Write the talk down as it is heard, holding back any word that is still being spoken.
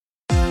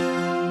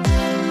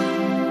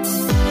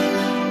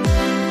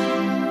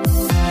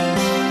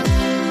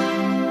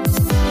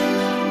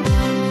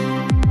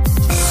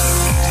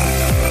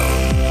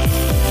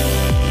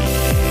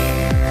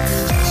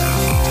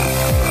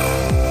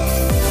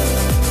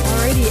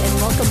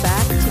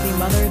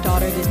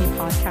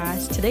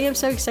podcast. Today I'm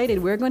so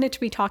excited. We're going to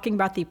be talking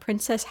about the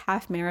Princess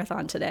Half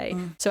Marathon today.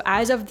 So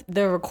as of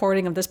the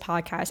recording of this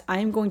podcast,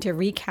 I'm going to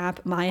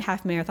recap my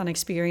half marathon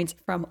experience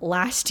from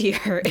last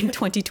year in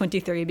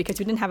 2023 because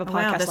we didn't have a podcast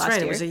Wow, that's last right.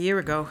 year. It was a year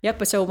ago. Yep.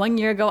 But so 1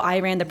 year ago, I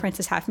ran the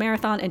Princess Half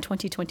Marathon in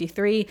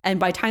 2023. And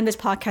by the time this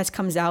podcast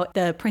comes out,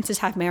 the Princess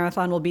Half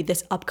Marathon will be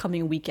this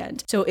upcoming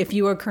weekend. So if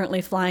you are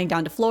currently flying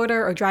down to Florida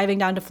or driving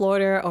down to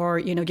Florida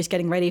or, just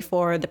getting ready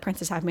for the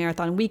Princess Half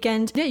Marathon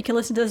weekend, you can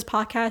listen to this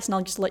podcast and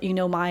I'll just let you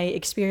know my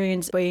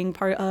experience being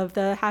part of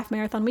the half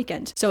marathon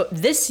weekend. So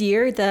this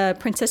year, the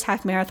Princess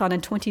Half Marathon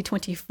in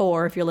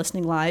 2024, if you're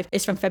listening live,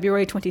 is from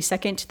February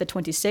 22nd to the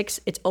 26th.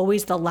 It's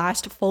always the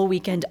last full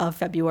weekend of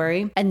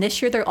February. And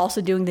this year, they're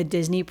also doing the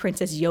Disney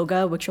Princess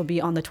Yoga, which will be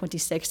on the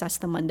 26th. That's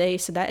the Monday.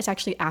 So that is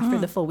actually after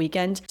the full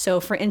weekend. So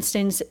for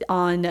instance,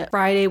 on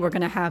Friday, we're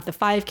going to have the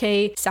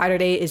 5K,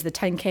 Saturday is the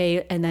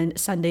 10K, and then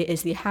Sunday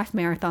is the half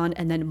marathon,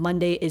 and then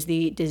Monday is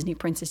the Disney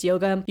Princess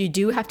Yoga. You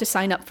do have to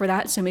sign up for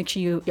that. So make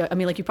sure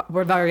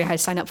we've already had to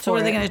sign up for it. So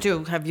what are they going to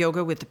do? Have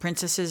yoga with the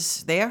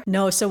princesses there?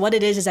 No. So what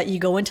it is that you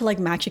go into like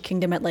Magic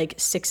Kingdom at like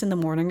 6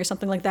 a.m. or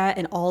something like that.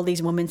 And all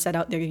these women set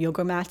out their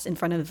yoga mats in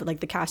front of like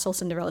the castle,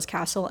 Cinderella's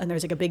castle. And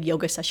there's like a big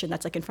yoga session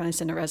that's like in front of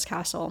Cinderella's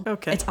castle.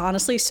 Okay. It's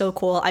honestly so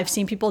cool. I've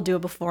seen people do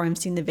it before. I've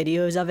seen the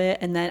videos of it.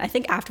 And then I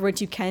think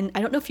afterwards I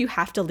don't know if you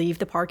have to leave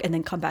the park and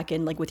then come back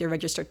in like with your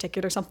registered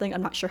ticket or something.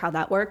 I'm not sure how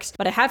that works,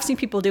 but I have seen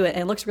people do it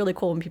and it looks really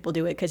cool when people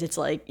do it because it's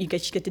like you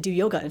get to do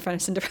yoga in front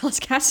of Cinderella's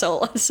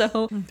castle.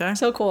 So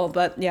cool.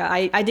 But yeah,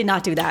 I did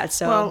not do that.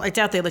 So well, I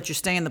doubt they let you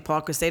stay in the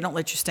park because they don't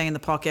let you stay in the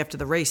park after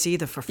the race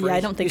either for free. Yeah, I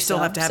don't think you still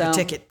so. have to have a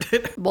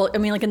ticket. Well, I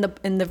mean, like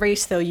in the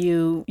race though,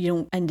 you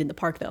don't end in the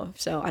park though.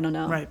 So I don't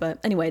know. Right. But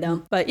anyway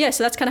though. But yeah,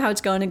 so that's kind of how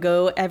it's going to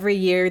go. Every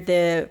year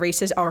the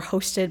races are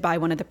hosted by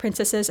one of the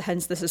princesses.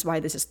 Hence, this is why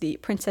this is the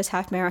Princess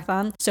Half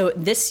Marathon. So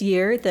this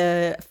year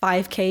the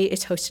 5K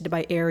is hosted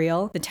by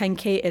Ariel, the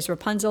 10K is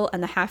Rapunzel,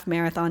 and the half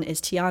marathon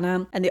is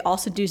Tiana. And they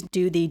also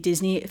do the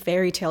Disney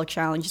Fairy Tale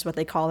Challenge is what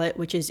they call it,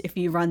 which is if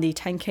you run the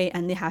 10K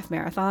and the half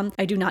marathon.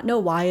 I do not know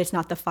why it's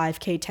not the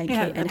 5K, 10K, and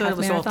half marathon. it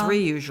was all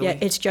three usually. Yeah,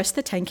 it's just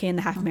the 10K and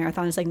the half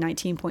marathon. It's like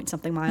 19 point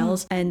something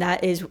miles. And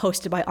that is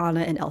hosted by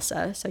Anna and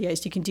Elsa. So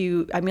yes, you can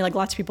do, like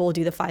lots of people will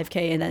do the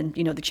 5K and then,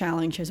 the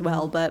challenge as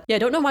well. But yeah, I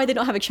don't know why they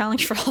don't have a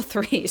challenge for all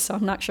three. So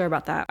I'm not sure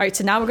about that. All right,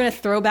 so now we're going to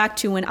throw back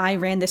to when I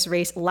ran this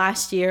race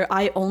last year.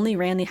 I only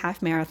ran the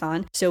half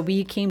marathon. So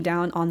we came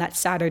down on that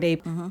Saturday.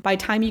 By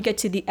the time you get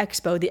to the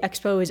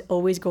expo is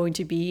always going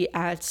to be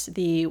at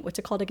the, what's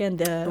it called again?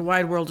 The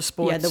Wide World of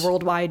Sports. Yeah, the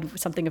worldwide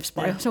something of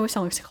sports. Yeah. I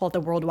always call it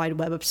the World Wide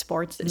Web of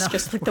Sports. It's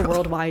just like the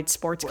Worldwide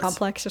Sports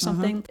Complex or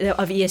something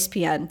of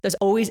ESPN. There's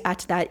always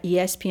at that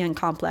ESPN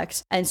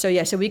complex. And so,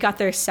 yeah, so we got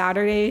there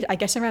Saturday, I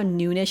guess around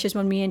noonish is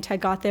when me and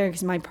Ted got there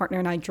because my partner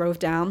and I drove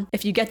down.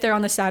 If you get there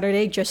on the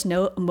Saturday, just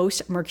know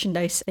most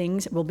merchandise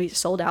things will be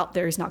sold out.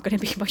 There's not going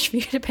to be much for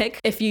you to pick.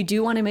 If you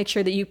do want to make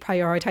sure that you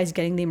prioritize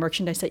getting the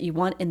merchandise that you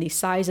want in the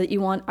size that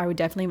you want, I would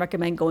definitely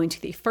recommend going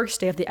to the first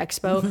day of the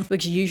expo,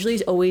 which usually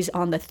is always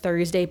on the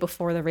Thursday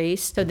before the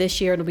race. So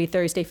this year it'll be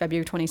Thursday,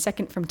 February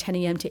 22nd from 10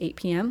 a.m. to 8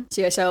 p.m.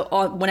 So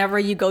yeah, whenever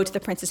you go to the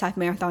Princess Half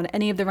Marathon,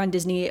 any of the Run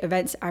Disney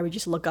events, I would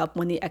just look up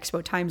when the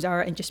expo times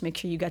are and just make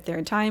sure you get there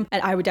in time.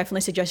 And I would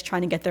definitely suggest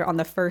trying to get there on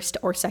the first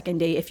or second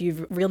day if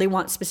you really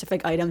want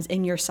specific items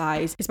in your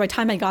size. Because by the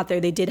time I got there,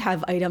 they did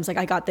have items, like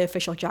I got the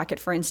official jacket,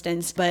 for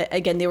instance, but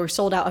again, they were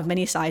sold out of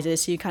many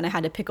sizes. So you kind of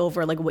had to pick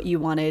over like what you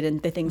wanted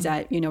and the things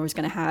that, was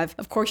going to have.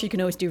 Of course, you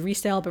can always do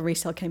resale, but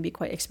resale can be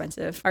quite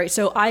expensive. All right,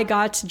 so I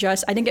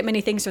didn't get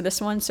many things for this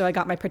one. So I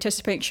got my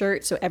participant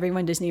shirt. So every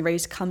Run Disney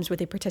race comes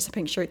with a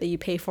participant shirt that you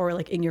pay for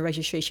like in your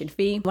registration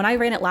fee. When I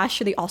ran it last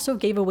year, they also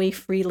gave away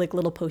free like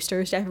little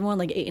posters to everyone,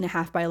 like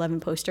 8.5 by 11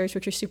 posters,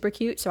 which are super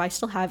cute. So I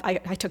still have, I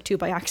took 2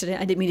 by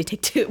accident. I didn't mean to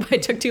take 2, but I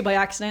took 2 by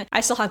accident.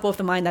 I still have both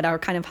of mine that are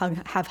kind of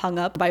hung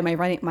up by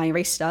my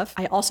race stuff.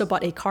 I also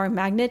bought a car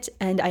magnet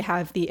and I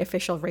have the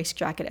official race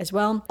jacket as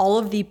well. All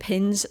of the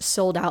pins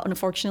sold out,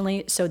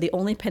 unfortunately. So the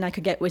only pin I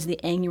could get was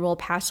the annual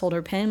pass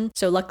holder pin.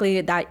 So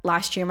luckily that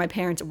last year my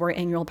parents were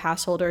annual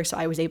pass holders, so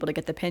I was able to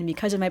get the pin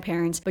because of my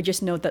parents. But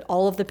just note that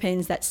all of the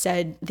pins that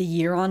said the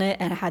year on it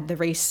and had the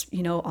race,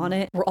 on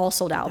it were all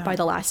sold out by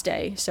the last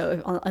day.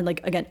 So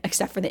like again,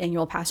 except for the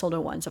annual pass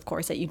holder ones, of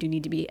course, that you do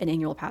need to be an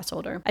annual pass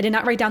holder. I did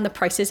not write down the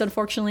prices,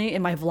 unfortunately,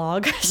 in my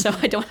vlog, so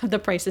I don't have the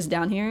prices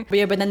down here.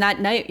 But then that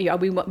night,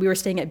 we were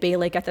staying at Bay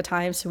Lake at the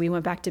time, so we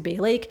went back to Bay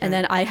Lake, and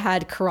then I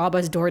had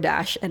Karaba's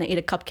DoorDash and I ate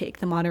a cupcake,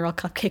 the monorail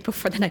cupcake,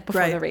 before the night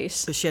before the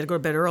race. But she had to go to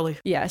bed early.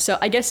 Yeah, so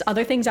I guess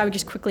other things I would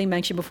just quickly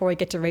mention before we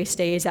get to race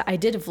day is that I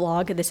did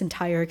vlog this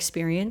entire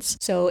experience.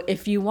 So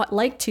if you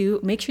like to,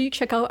 make sure you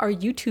check out our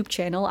YouTube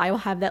channel. I will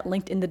have that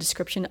linked in the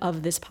description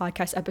of this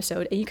podcast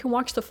episode, and you can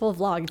watch the full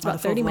vlog. It's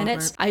about 30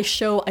 minutes. Right? I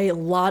show a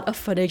lot of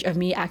footage of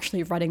me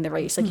actually running the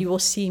race. Like you will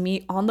see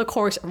me on the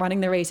course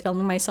running the race,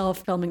 filming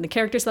myself, filming the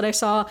characters that I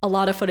saw. A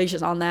lot of footage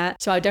is on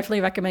that. So I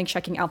definitely recommend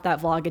checking out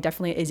that vlog. It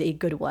definitely is a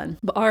good one.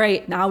 But all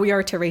right, now we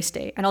are to race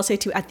day. And I'll say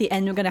too, at the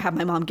end, I'm going to have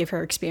my mom give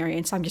her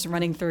experience. I'm just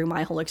running through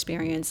my whole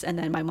experience, and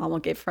then my mom will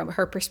give from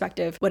her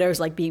perspective what it was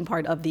like being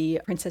part of the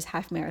the Princess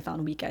Half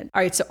Marathon weekend.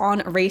 All right, so on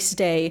race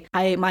day,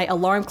 my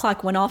alarm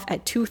clock went off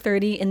at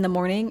 2:30 in the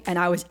morning, and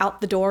I was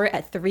out the door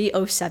at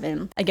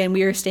 3:07. Again,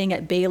 we were staying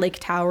at Bay Lake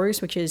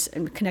Towers, which is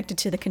connected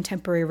to the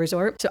Contemporary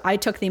Resort. So I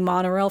took the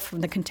monorail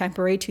from the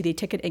Contemporary to the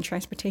Ticket and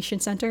Transportation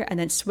Center, and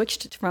then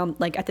switched from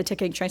like at the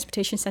Ticket and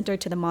Transportation Center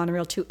to the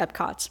monorail to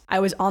Epcot. I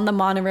was on the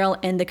monorail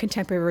in the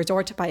Contemporary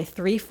Resort by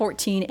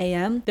 3:14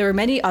 a.m. There were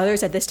many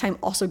others at this time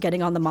also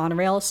getting on the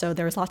monorail, so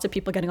there was lots of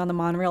people getting on the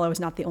monorail. I was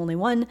not the only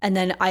one. And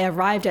then I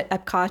arrived at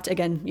Epcot,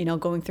 again,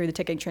 going through the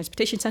Ticket and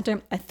Transportation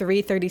Center at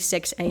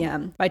 3:36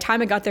 a.m. By the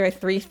time I got there at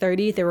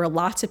 3:30, there were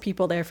lots of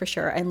people there for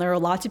sure, and there were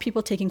lots of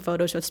people taking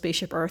photos with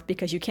Spaceship Earth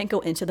because you can't go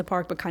into the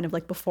park, but kind of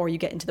like before you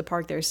get into the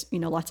park, there's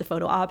lots of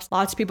photo ops,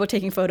 lots of people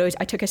taking photos.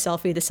 I took a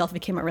selfie. The selfie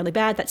came out really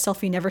bad. That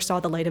selfie never saw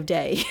the light of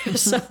day.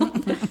 So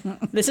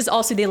this is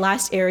also the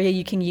last area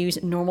you can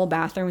use normal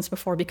bathrooms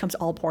before it becomes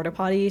all porta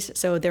potties.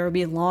 So there will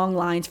be long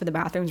lines for the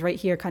bathrooms right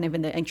here, kind of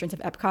in the entrance of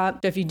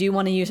Epcot. So if you do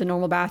want to use a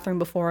normal bathroom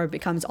before it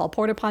becomes all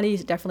porta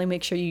potties, definitely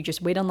make sure you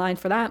just wait in line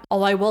for that.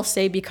 Although I will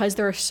say, because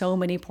there are so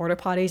many porta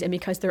potties and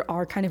because there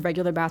are kind of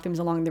regular bathrooms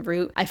along the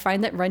route, I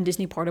find that Run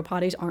Disney porta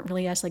potties aren't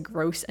really as like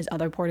gross as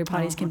other porta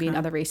potties can be in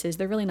other races.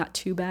 They're really not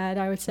too bad,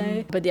 I would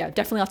say. But yeah,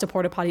 definitely lots of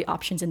porta potty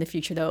options in the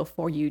future though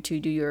for you to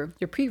do your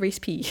pre-race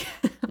pee.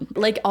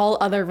 Like all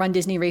other Run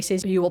Disney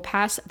races, you will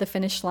pass the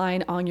finish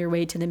line on your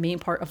way to the main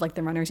part of like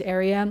the runners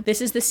area.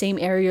 This is the same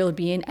area you'll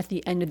be in at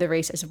the end of the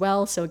race as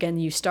well. So again,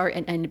 you start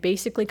and end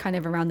basically kind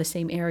of around the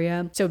same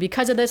area. So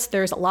because of this,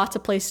 there's lots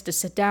of places to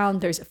sit down.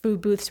 There's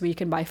food booths where you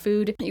can buy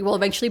food. You will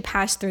eventually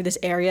pass through this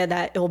area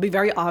that it will be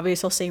very obvious.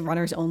 It'll say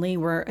runners only,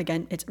 where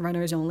again, it's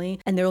runners only.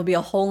 And there will be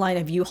a whole line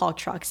of U-Haul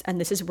trucks. And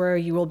this is where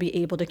you will be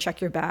able to check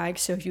your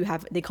bags. So if you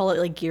have, they call it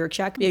like gear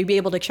check. You'll be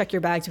able to check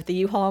your bags with the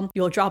U-Haul.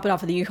 You'll drop it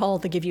off at the U-Haul.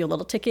 They'll give you a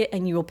little ticket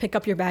and you will pick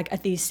up your bag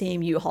at the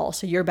same U-Haul.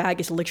 So your bag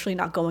is literally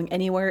not going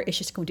anywhere. It's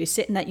just going to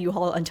sit in that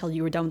U-Haul until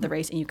you are done with the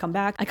race and you come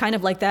back. I kind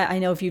of like that. I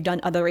know if you've done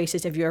other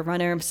races, if you're a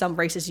runner, some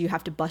races you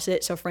have to bus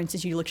it. So for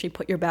instance, you literally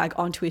put your bag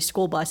onto a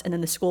school bus and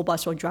then the school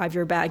bus will drive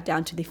your bag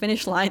down to the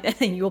finish line and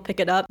then you will pick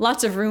it up.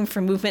 Lots of room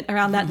for movement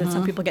around that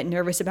some people get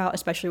nervous about,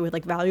 especially with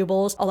like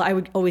valuables. Although I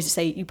would always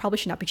say you probably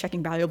should not be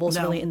checking valuables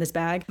really in this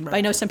bag. Right. But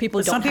I know some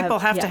people don't have. Some people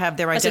have to have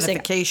their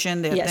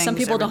identification, their things, some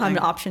people don't have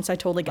everything. an option, so I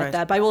totally get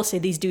that. But I will say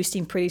these do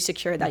seem pretty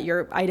secure, that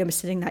your item is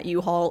sitting in that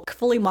U-Haul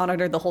fully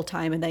monitored the whole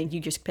time and then you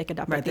just pick it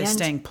up at the end. They're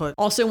staying put.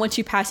 Also, once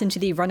you pass into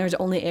the runners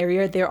only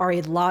area, there are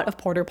a lot of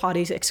porta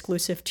potties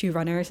exclusive to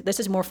runners. This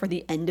is more for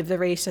the end of the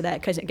race, so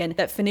that, because again,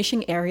 that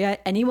finishing area,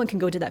 anyone can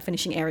go to that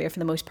finishing area for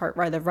the most part,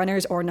 whether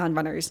runners or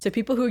non-runners. So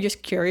people who are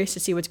just curious to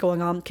see what's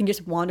going on can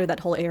just wander that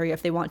whole area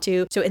if they want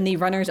to. So in the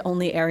runners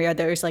only area,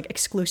 there's like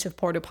exclusive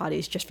porta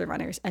potties just for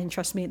runners. And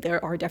trust me,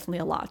 there are definitely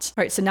a lot.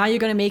 All right, so now you're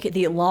going to make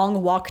the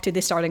long walk to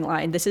the starting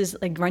line. This is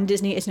like, Run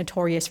Disney is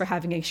notorious for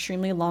having an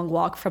extremely long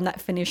walk from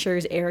that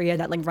finishers area,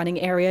 that like running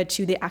area,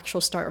 to the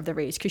actual start of the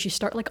race, because you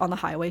start like on the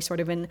highway sort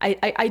of in,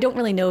 I don't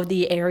really know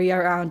the area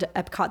around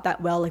Epcot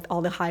that well, like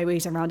all the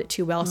highways around it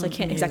too well, so I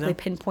can't exactly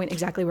pinpoint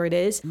exactly where it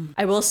is.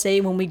 I will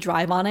say when we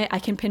drive on it, I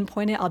can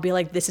pinpoint it. I'll be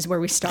like, this is where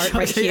we start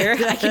right here.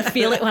 I can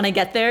feel it when I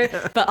get there,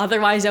 but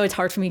otherwise though, it's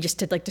hard for me just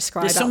to like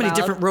describe. There's so many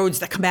different roads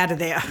that come out of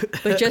there.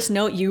 But just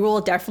note, you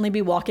will definitely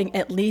be walking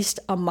at least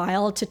 1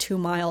 mile to 2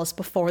 miles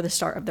before the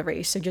start of the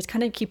race. So just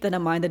kind of keep that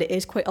in mind, that it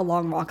is quite a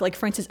long walk. Like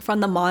for instance, from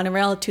the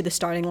monorail to the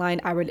starting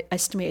line, I would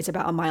estimate it's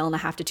about 1.5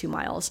 miles to 2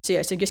 miles. So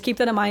yeah, so just keep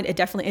that in mind. It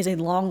definitely is a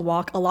long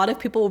walk. A lot of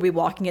people will be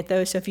walking it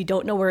though. So if you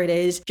don't know where it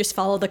is, just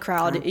follow the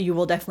crowd. You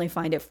will definitely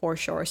find it for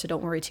sure. So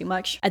don't worry too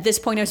much. At this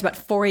point, it was about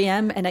 4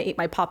 a.m. and I ate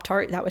my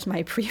Pop-Tart. That was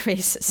my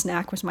pre-race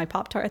snack, was my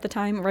Pop-Tart at the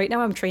time. Right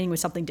now I'm training with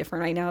something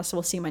different right now. So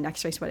we'll see my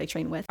next race what I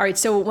train with. All right.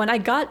 So when I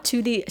got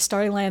to the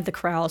starting line of the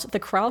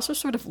corrals were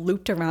sort of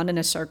looped around in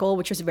a circle,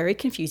 which was very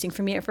confusing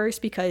for me at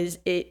first, because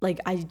it, like,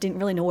 I didn't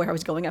really know where I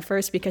was going at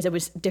first, because it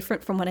was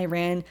different from when I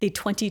ran the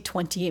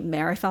 2020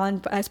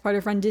 marathon as part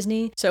of Run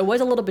Disney. So it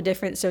was a little bit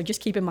different. So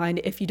just keep in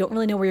mind, if you don't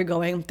really know where you're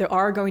going, there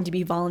are going to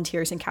be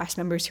volunteers and cast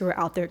members who are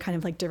out there kind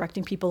of like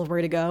directing people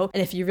where to go.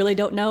 And if you really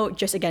don't know,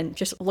 just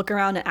look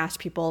around and ask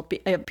people.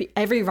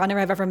 Every runner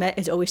I've ever met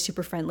is always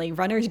super friendly.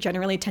 Runners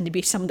generally tend to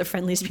be some of the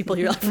friendliest people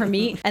you'll ever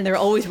meet, and they're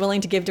always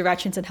willing to give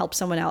directions and help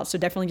someone out. So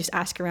definitely just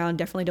ask around.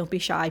 Definitely don't be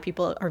shy.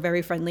 People are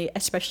very friendly,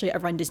 especially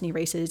at Run Disney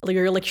races.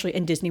 You're literally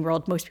in Disney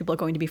World. Most people are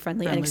going to be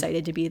friendly and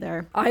excited to be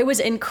there. I was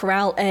in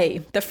Corral A,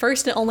 the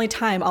first and only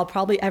time I'll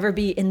probably ever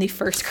be in the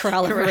first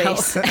corral of a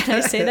race. And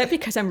I say that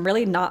because I'm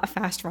really not a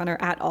fast runner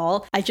at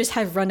all. I just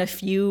have run a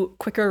few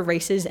quicker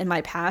races in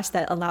my past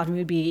that allowed me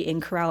to be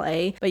in Corral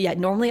A. But yeah,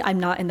 normally I'm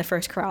not in the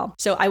first corral.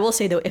 So I will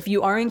say though, if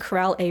you are in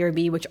Corral A or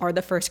B, which are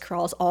the first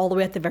corrals all the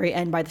way at the very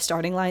end by the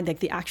starting line, like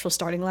the actual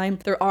starting line,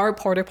 there are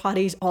porta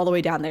potties all the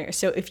way down there.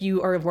 So if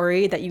you are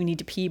worried that you need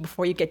to pee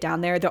before you get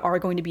down there are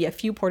going to be a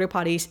few porta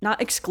potties,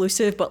 not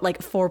exclusive, but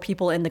like for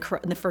people in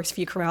the first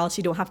few corrals.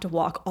 You don't have to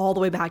walk all the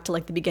way back to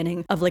like the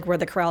beginning of like where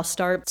the corrals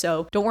start.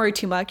 So don't worry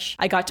too much.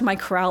 I got to my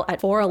corral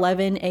at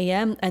 4:11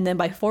 a.m. and then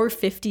by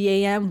 4:50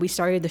 a.m. we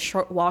started the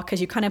short walk,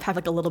 because you kind of have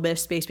like a little bit of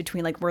space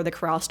between like where the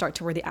corrals start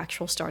to where the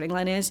actual starting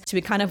line is. So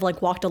we kind of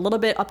like walked a little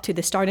bit up to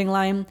the starting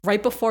line.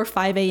 Right before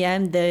 5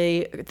 a.m.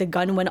 the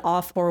gun went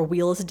off for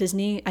Wheels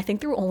Disney. I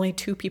think there were only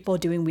 2 people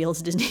doing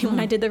Wheels Disney when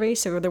I did the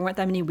race, so there weren't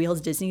that many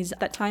Wheels Disneys at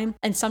that time.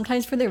 And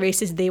sometimes for the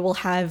races they will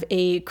have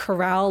a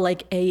corral,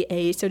 like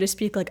AA, so to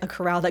speak, like a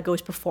corral that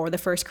goes before the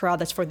first corral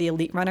that's for the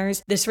elite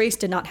runners. This race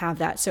did not have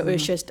that, so it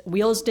was just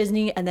Wheels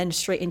Disney and then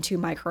straight into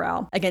my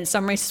corral. Again,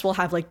 some races will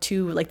have like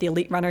 2, like the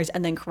elite runners,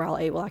 and then corral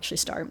A will actually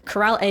start.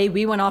 Corral A,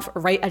 we went off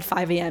right at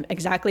 5 a.m.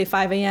 Exactly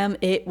 5 a.m.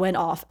 it went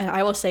off. And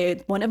I will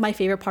say one of my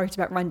favorite parts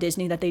about Run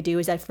Disney that they do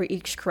is that for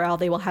each corral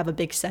they will have a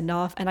big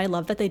send-off, and I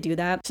love that they do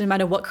that. So no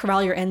matter what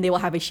corral you're in, they will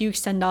have a huge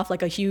send-off,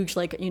 like a huge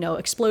like, you know,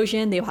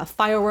 explosion. They will have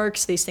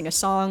fireworks, they sing a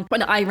song.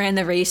 When I ran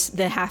the race,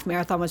 the half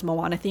marathon was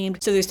Moana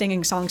themed, so they're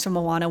singing songs from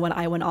Moana when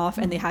I went off,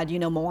 and they had, you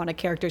know, Moana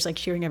characters like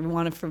cheering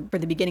everyone for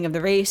the beginning of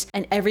the race.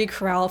 And every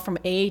corral from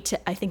A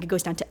to, I think it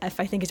goes down to F,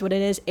 I think is what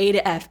it is, A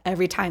to F,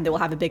 every time they will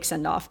have a big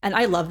send-off. And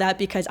I love that,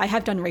 because I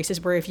have done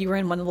races where if you were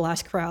in one of the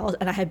last corrals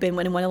and I had been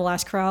in one of the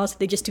last corrals,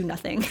 they just do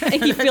nothing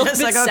and you feel a bit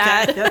like,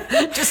 sad.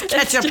 Okay, just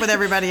catch up with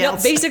everybody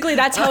else. Basically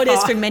that's how it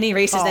is for many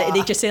races, that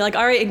they just say like,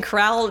 all right, and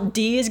corral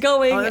D is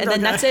going, and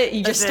then that's it,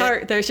 you just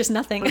start. There's just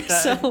nothing. Okay.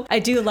 So I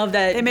do love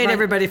that they made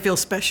everybody feel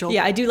special.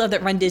 Yeah, I do love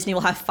that Run Disney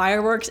will have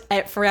fireworks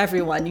for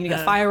everyone. You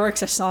get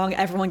fireworks, a song,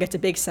 everyone gets a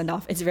big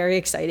send-off. It's very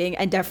exciting,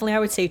 and definitely I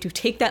would say to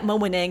take that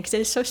moment in, because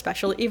it is so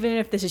special. Even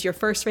if this is your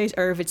first race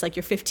or if it's like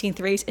your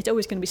 15th race, it's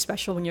always going to be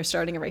special when you're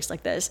starting a race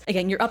like this.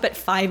 Again, you're up at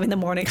 5 a.m.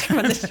 to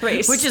run this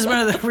race, which is one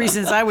of the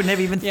reasons I would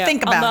never even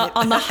think about it.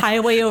 On the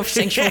highway of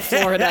Central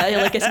Florida.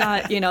 Like, it's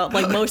not, you know,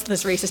 like most of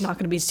this race is not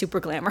going to be super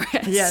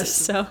glamorous. Yes.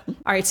 So, all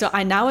right. So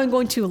I now am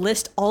going to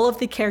list all of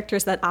the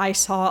characters that I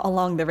saw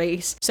along the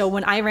race. So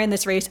when I ran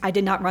this race, I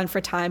did not run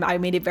for time. I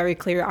made it very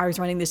clear I was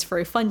running this for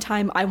a fun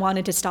time. I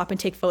wanted to stop and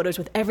take photos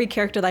with every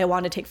character that I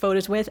wanted to take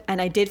photos with.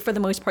 And I did, for the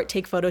most part,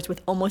 take photos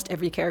with almost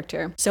every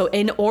character. So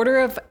in order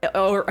of,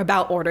 or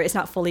about order, it's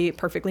not fully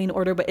perfectly in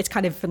order, but it's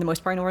kind of for the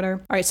most part in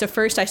order. All right. So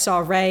first I saw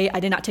Ray. I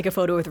did not take a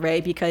photo with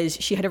Ray because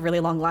she had a really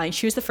long line.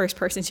 She was the first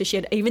person. So she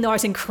had, even though I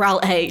was in Corral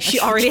A, she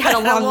already had a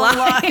long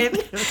line.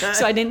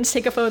 So I didn't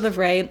take a photo of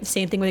Ray.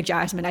 Same thing with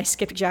Jasmine. I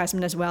skipped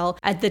Jasmine as well.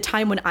 At the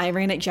time when I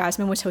ran it,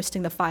 Jasmine was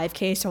hosting the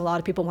 5K. So a lot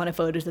of people wanted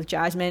photos with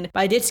Jasmine, but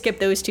I did skip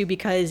those two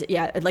because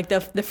like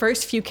the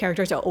first few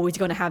characters are always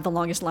going to have the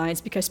longest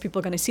lines because people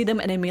are going to see them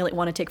and immediately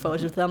want to take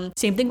photos with them.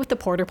 Same thing with the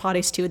porta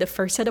potties too. The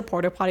first set of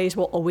porta potties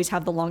will always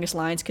have the longest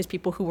lines because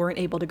people who weren't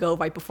able to go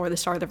right before the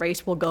start of the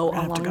race will go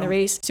along the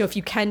race. So if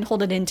you can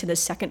hold it into the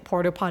second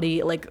porta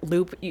potty like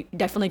loop, you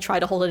definitely try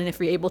to hold it in if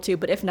you're able to,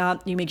 but if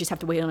not, you may just have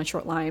to wait on a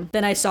short line.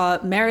 Then I saw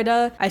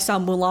Merida. I saw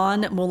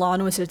Mulan.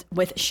 Mulan was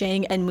with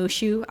Shang and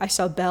Mushu. I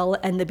saw Belle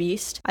and the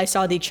Beast. I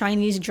saw the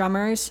Chinese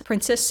drummers,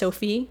 Princess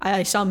Sophie.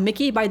 I saw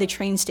Mickey by the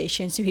train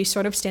station, so he's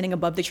sort of standing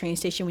above the train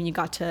station when you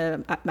got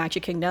to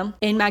Magic Kingdom.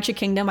 In Magic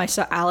Kingdom, I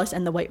saw Alice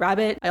and the White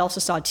Rabbit. I also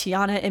saw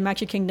Tiana in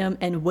Magic Kingdom,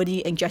 and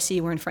Woody and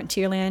Jessie were in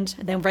Frontierland.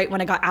 And then right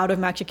when I got out of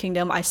Magic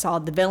Kingdom, I saw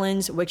the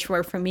villains, which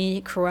were for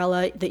me,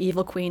 Cruella, the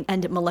Evil Queen,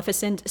 and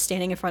Maleficent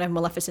standing in front of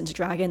Maleficent's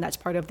dragon. That's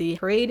part of the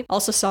parade.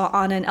 Also saw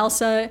Anna and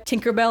Elsa,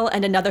 Tinkerbell,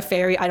 and another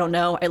fairy. I don't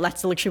know.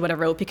 That's literally what I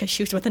wrote because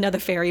she was with another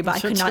fairy, but I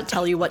could not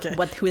tell you who that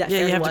fairy was. Yeah,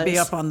 you have to be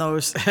up on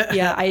those.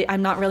 Yeah,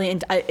 I'm not really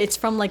into. It's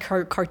from like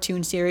her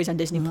cartoon series on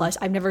Disney Plus.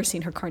 I've never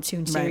seen her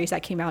cartoon series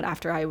that came out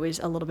after I was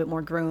a little bit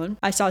more grown.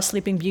 I saw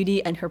Sleeping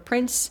Beauty and her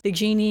prince, the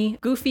genie,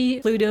 Goofy,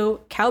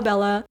 Pluto,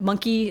 Cowbella,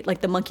 Monkey,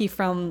 like the monkey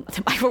from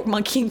I wrote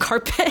Monkey and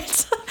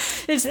Carpet.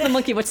 It's the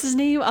monkey. What's his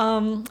name?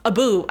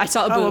 Abu. I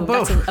saw Abu. Oh, Abu.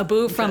 That's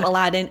Abu from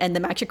Aladdin and the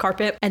Magic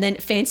Carpet. And then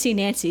Fancy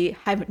Nancy.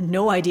 I have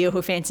no idea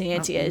who Fancy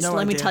Nancy is.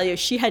 Let me tell you,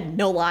 she had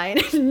no line.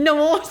 No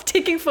one was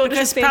taking photos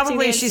of Fancy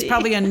Nancy. She's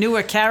probably a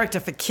newer character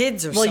for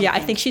kids or something. Well, yeah, I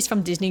think she's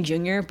from Disney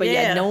Junior, but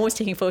no one was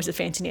taking photos of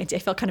Fancy Nancy. I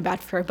felt kind of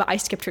bad for her, but I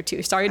skipped her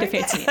too. Sorry to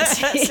Fancy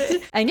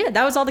Nancy. And yeah,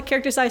 that was all the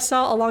characters I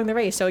saw along the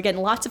race. So again,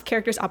 lots of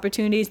characters,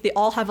 opportunities. They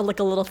all have a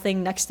little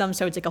thing next to them,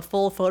 so it's like a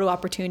full photo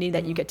opportunity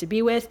that you get to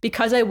be with.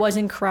 Because I was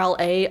in Corral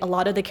A, a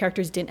lot of the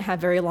characters didn't have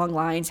very long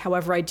lines.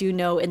 However, I do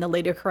know in the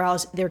later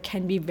corrals, there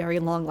can be very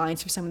long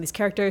lines for some of these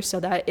characters, so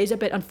that is a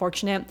bit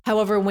unfortunate.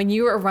 However, when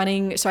you are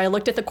running, so I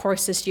looked at the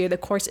course this year, the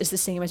course is the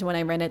same as when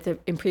I ran it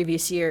in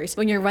previous years.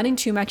 When you're running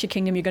to Magic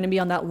Kingdom, you're going to be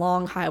on that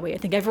long highway. I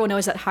think everyone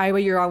knows that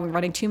highway you're on when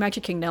running to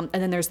Magic Kingdom,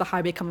 and then there's the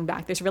highway coming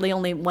back. There's really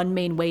only one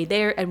main way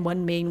there and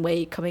one main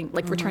way coming,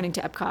 like returning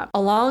to Epcot.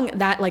 Along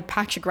that like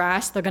patch of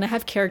grass, they're going to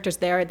have characters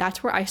there.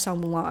 That's where I saw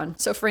Mulan.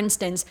 So for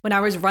instance, when I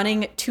was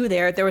running to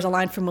there was a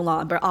line for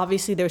Mulan, but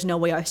obviously there's no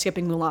way I was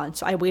skipping Mulan.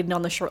 So I waited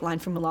on the short line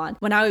for Mulan.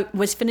 When I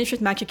was finished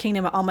with Magic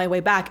Kingdom on my way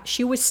back,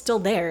 she was still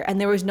there and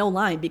there was no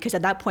line because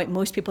at that point,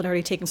 most people had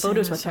already taken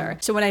photos with her.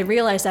 So when I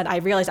realized that,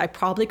 I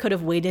probably could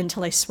have waited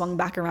until I swung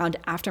back around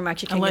after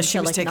Magic Kingdom. Unless she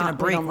was taking a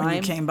break when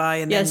you came by.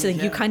 And so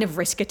you kind of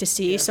risk it to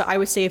see. So I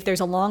would say if there's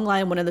a long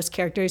line, one of those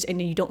characters,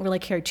 and you don't really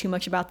care too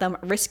much about them,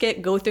 risk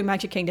it, go through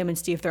Magic Kingdom and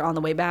see if they're on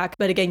the way back.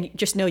 But again,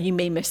 just know you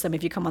may miss them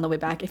if you come on the way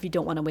back if you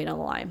don't want to wait on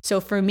the line. So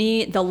for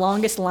me, the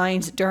longest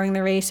lines during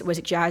the race was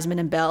Jasmine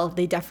and Belle.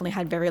 They definitely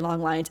had very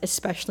long lines,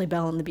 especially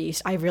Belle and the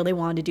Beast. I really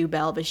wanted to do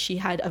Belle, but she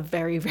had a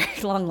very,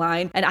 very long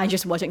line, and I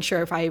just wasn't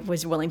sure if I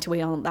was willing to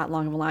wait on that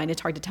long of a line.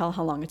 It's hard to tell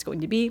how long it's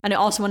going to be. And I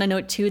also want to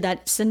note too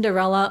that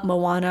Cinderella,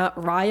 Moana,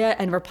 Raya,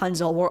 and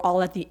Rapunzel were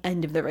all at the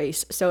end of the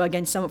race. So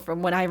again,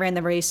 from when I ran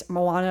the race,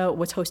 Moana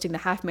was hosting the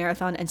half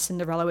marathon and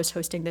Cinderella was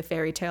hosting the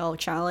fairy tale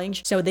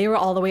challenge. So they were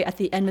all the way at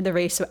the end of the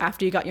race. So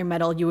after you got your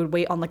medal, you would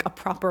wait on like a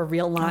proper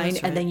real line,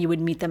 and then you would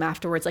meet them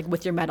afterwards, like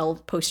with your medal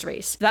post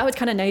race. That was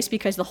kind of nice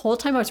because the whole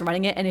time I was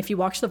running it, and if you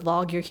watch the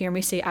vlog, you'll hear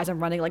me say as I'm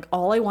running, like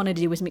all I wanted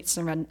to do was meet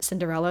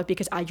Cinderella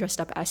because I dressed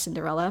up as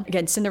Cinderella.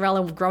 Again,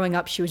 Cinderella, growing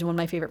up, she was one of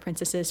my favorite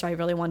princesses, so I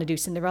really wanted to do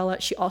Cinderella.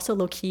 She also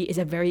low-key is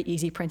a very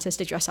easy princess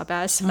to dress up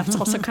as. So that's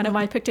also kind of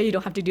why I picked her. You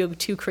don't have to do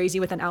too crazy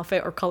with an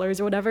outfit or colors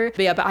or whatever.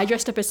 But I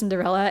dressed up as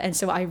Cinderella, and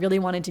so I really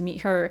wanted to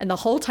meet her. And the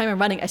whole time I'm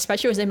running,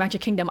 especially when I was in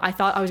Magic Kingdom, I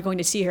thought I was going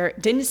to see her.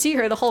 Didn't see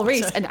her the whole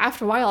race. And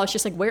after a while, I was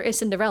just like, where is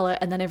Cinderella?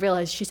 And then I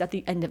realized she's at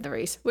the end of the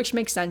race, which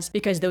makes sense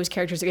because those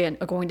characters, again,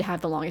 are going to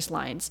have the longest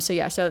lines. So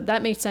so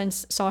that made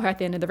sense. Saw her at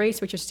the end of the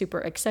race, which is super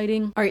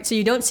exciting. All right, so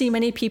you don't see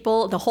many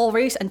people the whole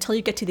race until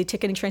you get to the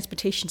ticketing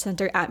transportation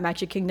center at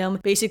Magic Kingdom.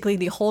 Basically,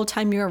 the whole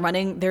time you're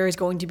running, there is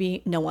going to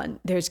be no one.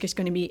 There's just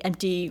going to be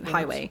empty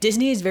highway.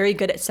 Disney is very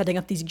good at setting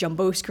up these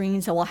jumbo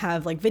screens that will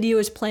have like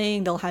videos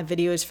playing. They'll have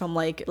videos from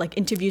like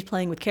interviews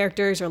playing with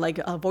characters or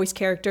like voice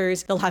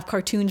characters. They'll have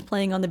cartoons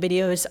playing on the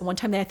videos. One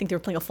time I think they were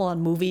playing a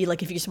full-on movie,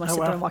 like if you just want to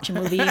sit there and watch a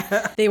movie.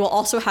 They will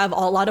also have a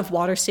lot of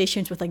water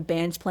stations with like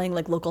bands playing,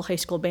 like local high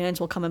school bands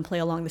will come and play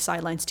along the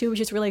sidelines too, which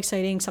is really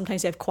exciting.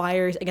 Sometimes they have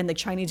choirs. Again, the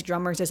Chinese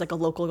drummers is like a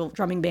local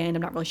drumming band.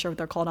 I'm not really sure what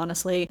they're called,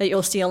 honestly, that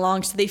you'll see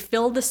along. So they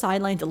fill the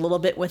sidelines a little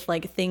bit with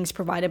like things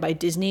provided by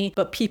Disney,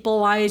 but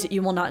people-wise,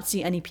 you will not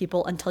see any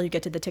people until you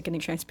get to the ticketing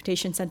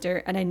transportation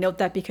center. And I note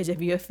that because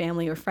if you have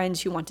family or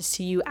friends who want to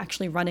see you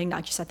actually running,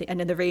 not just at the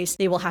end of the race,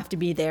 they will have to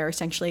be there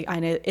essentially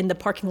in the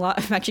parking lot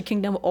of Magic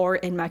Kingdom or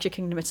in Magic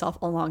Kingdom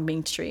itself along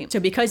Main Street. So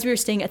because we were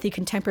staying at the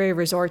Contemporary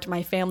Resort,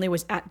 my family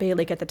was at Bay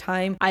Lake at the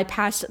time. I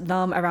passed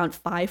them around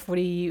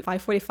 5:45,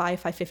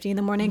 5:50 in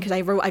the morning because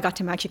I got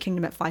to Magic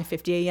Kingdom at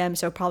 5:50 a.m.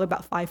 So probably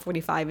about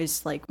 5:45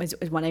 is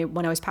when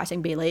I was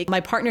passing Bay Lake.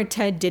 My partner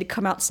Ted did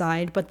come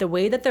outside, but the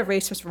way that the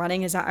race was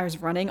running is that I was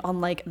running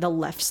on like the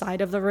left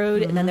side of the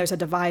road, and then there's a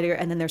divider,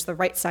 and then there's the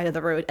right side of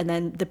the road, and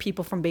then the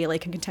people from Bay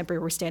Lake and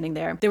Contemporary were standing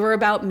there. There were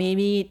about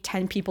maybe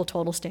 10 people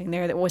total standing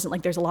there. It wasn't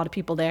like there's a lot of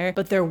people there,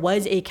 but there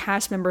was a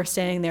cast member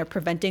standing there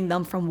preventing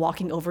them from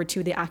walking over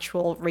to the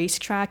actual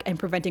racetrack and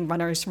preventing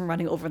runners from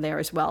running over there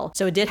as well.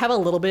 So it did have a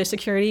little bit of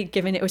security.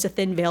 Given it was a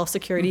thin veil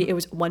security, it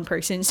was one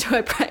person.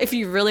 So if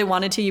you really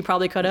wanted to, you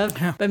probably could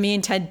have. But me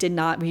and Ted did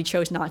not. We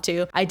chose not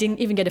to. I didn't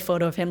even get a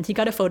photo of him. He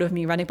got a photo of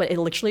me running, but it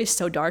literally is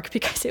so dark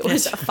because it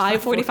was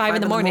 5:45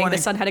 in the morning. The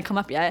sun hadn't come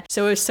up yet.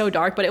 So it was so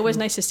dark, but it was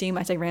nice to see him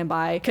as I ran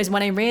by. Because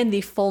when I ran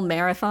the full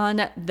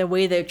marathon, the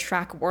way the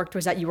track worked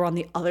was that you were on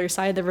the other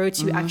side of the road.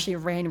 So you actually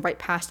ran right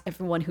past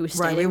everyone who was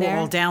standing there. Right, we were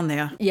all down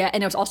there. Yeah,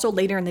 and it was also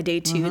later in the day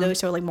too, though.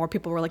 So like more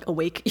people were like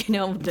awake,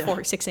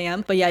 before 6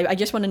 a.m. But yeah, I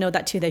just want to know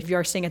that too, that if you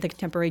are staying at the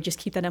Contemporary, just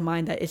keep that in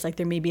mind that it's like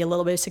there may be a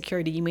little bit of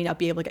security. You may not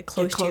be able to get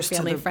close to your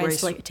family and friends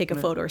to like take a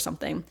photo or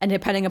something. And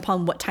depending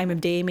upon what time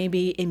of day it may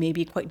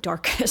be quite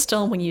dark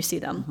still when you see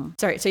them.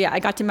 Sorry, so yeah, I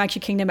got to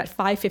Magic Kingdom at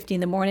 5:50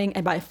 in the morning,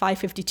 and by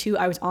 5:52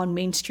 I was on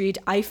Main Street.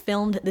 I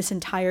filmed this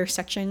entire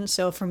section.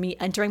 So for me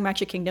entering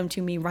Magic Kingdom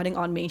to me running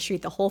on Main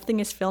Street, the whole thing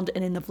is filmed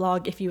and in the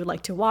vlog if you would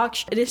like to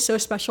watch. It is so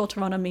special to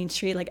run on Main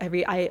Street. Like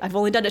I've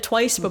only done it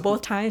twice, but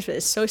both times, but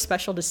it's so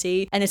special to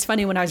see. And it's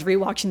funny, when I was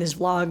rewatching this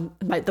vlog,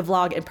 the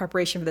vlog in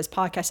preparation for this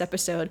podcast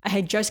episode, I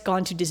had just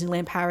gone to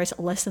Disneyland Paris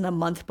less than a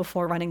month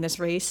before running this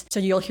race. So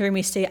you'll hear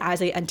me say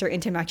as I enter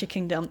into Magic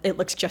Kingdom, it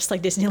looks just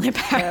like Disneyland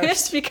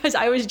Paris because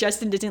I was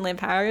just in Disneyland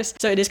Paris.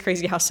 So it is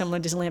crazy how similar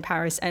Disneyland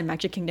Paris and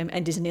Magic Kingdom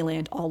and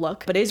Disneyland all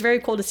look. But it is very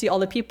cool to see all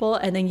the people.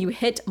 And then you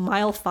hit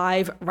mile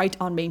 5 right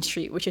on Main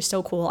Street, which is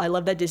so cool. I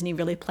love that Disney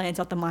really plans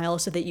out the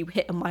miles so that you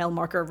hit a mile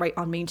marker right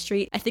on Main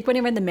Street. I think when I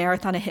ran the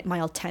marathon, I hit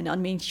mile 10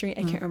 on Main Street.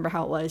 I can't remember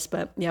how it was,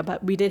 but yeah,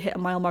 but we did hit a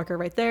mile marker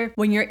right there.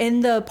 When you're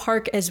in the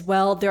park as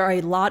well, there are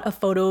a lot of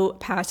photo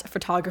pass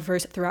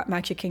photographers throughout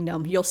Magic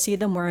Kingdom. You'll see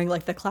them wearing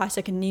like the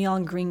classic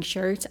neon green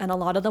shirts, and a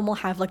lot of them will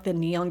have like the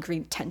neon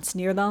green tents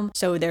near them.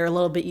 So they're a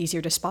little bit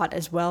easier to spot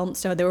as well.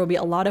 So there will be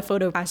a lot of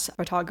photo pass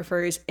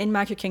photographers in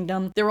Magic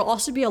Kingdom. There will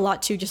also be a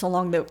lot too just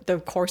along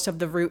the course of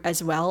the route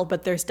as well,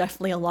 but there's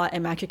definitely a lot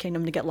in Magic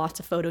Kingdom to get lots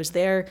of photos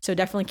there. So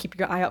definitely keep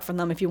your eye out for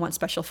them if you want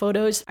special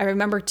photos. I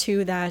remember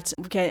too that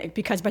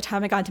because by the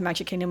time I got into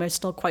Magic Kingdom, it was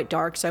still quite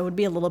dark, so it would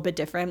be a little bit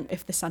different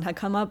if the sun had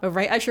come up. But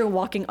right as you're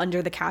walking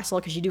under the castle,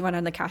 because you do run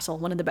on the castle,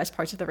 one of the best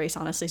parts of the race,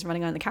 honestly, is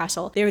running on the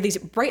castle. There are these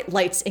bright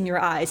lights in your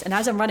eyes. And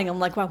as I'm running, I'm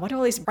like, wow, what are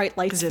all these bright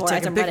lights for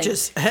as I'm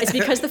pictures. running? It's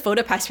because the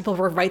PhotoPass people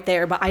were right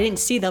there, but I didn't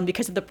see them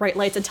because of the bright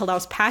lights until I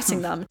was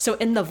passing them. So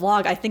in the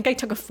vlog, I think I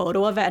took a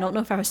photo of it. I don't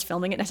know if I was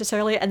filming it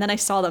necessarily. And then I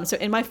saw them. So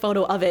in my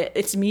photo of it,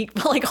 it's me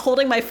like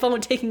holding my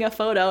phone, taking a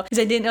photo because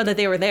I didn't know that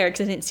they were there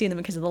because I didn't see them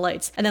because of the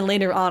lights. And then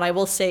later on, I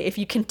will say, if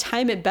you can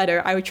time it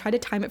better, I would try to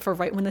time it for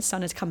right when the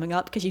sun is coming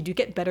up, because you do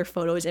get better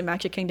photos in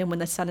Magic Kingdom when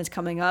the sun is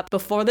coming up.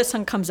 Before the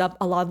sun comes up,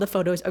 a lot of the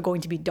photos are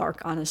going to be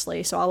dark,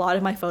 honestly. So a lot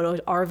of my photos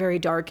are very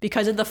dark.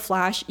 Because of the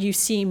flash, you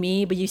see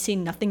me, but you see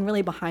nothing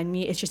really behind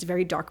me. It's just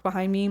very dark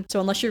behind me. So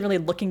unless you're really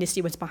looking to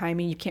see what's behind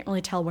me, you can't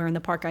really tell where in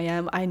the park I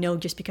am. I know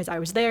just because I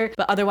was there,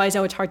 but otherwise,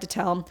 it's hard to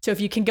tell. So if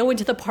you can go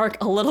into the park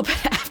a little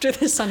bit after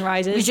the sun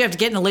rises, you have to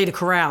get in a later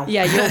corral.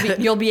 Yeah,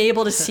 you'll be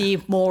able to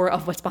see more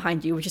of what's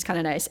behind you, which is kind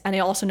of nice. And I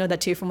also know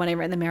that too from when I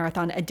ran the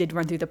marathon. I did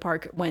run through the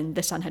park when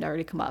the sun had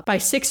already come up. By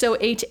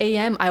 6:08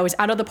 a.m., I was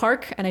out of the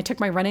park and I took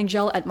my running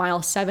gel at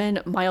mile 7.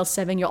 Mile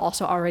 7, you're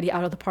also already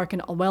out of the park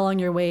and well on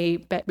your way,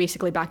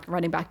 basically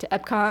running back to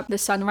Epcot. The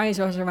sunrise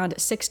was around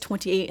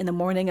 6:28 in the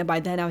morning, and by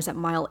then I was at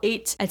mile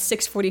 8. At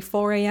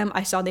 6:44 a.m.,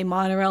 I saw the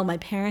monorail my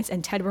parents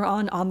and Ted were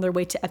on their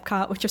way to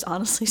Epcot, which was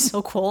honestly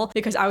so cool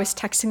because I was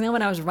texting them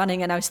when I was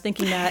running and I was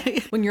thinking that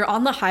when you're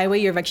on the highway,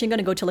 you're eventually going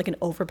to go to like an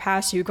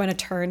overpass. So you're going to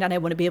turn and I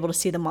wouldn't be able to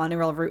see the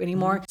monorail route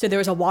anymore. So there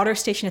was a water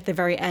station at the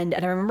very end.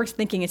 And I remember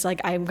thinking, it's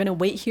like, I'm going to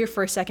wait here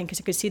for a second because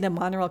I could see the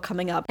monorail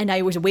coming up. And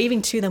I was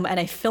waving to them and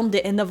I filmed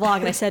it in the vlog.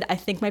 And I said, I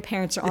think my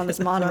parents are on this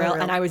monorail.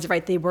 And I was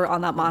right. They were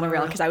on that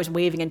monorail because I was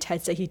waving and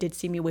Ted said he did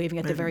see me waving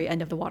at the very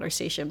end of the water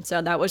station.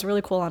 So that was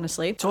really cool,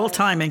 honestly. It's all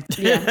timing.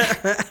 Yeah.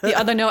 The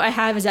other note I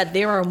have is that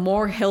there are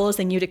more hills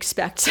than you'd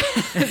expect.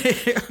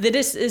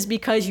 This is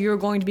because you're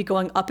going to be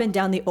going up and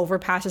down the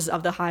overpasses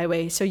of the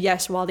highway. So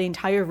yes, while the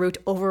entire route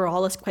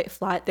overall is quite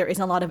flat, there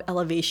isn't a lot of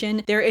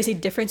elevation. There is a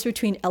difference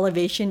between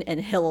elevation and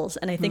hills.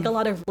 And I think a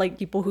lot of like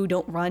people who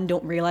don't run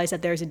don't realize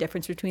that there's a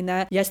difference between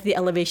that. Yes, the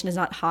elevation is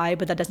not high,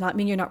 but that does not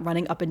mean you're not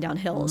running up and down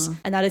hills.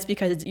 And that is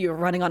because you're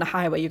running on a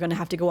highway. You're going to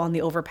have to go on the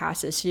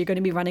overpasses. So you're going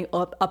to be running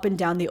up and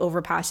down the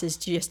overpasses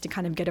just to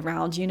kind of get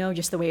around,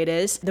 just the way it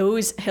is.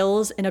 Those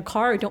hills in a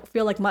car don't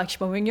feel like much,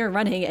 but when you're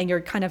running and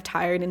you're kind of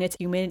tired and it's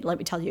humid, let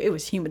me tell you, it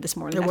was humid this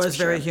morning. It was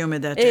very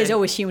humid that day. It is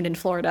always humid in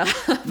Florida,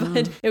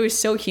 but it was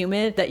so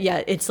humid that,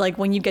 yeah, it's like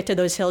when you get to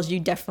those hills, you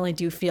definitely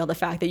do feel the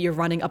fact that you're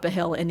running up a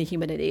hill in the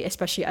humidity,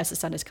 especially as the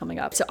sun is coming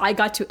up. So I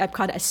got to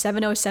Epcot at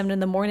 7:07 in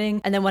the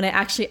morning. And then when I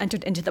actually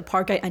entered into the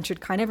park, I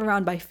entered kind of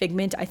around by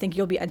Figment. I think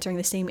you'll be entering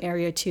the same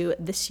area too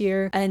this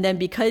year. And then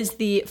because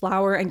the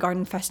Flower and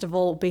Garden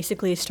Festival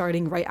basically is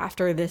starting right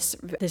after this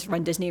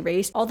Run Disney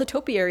race, all the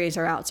topiaries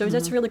are out. So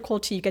that's really cool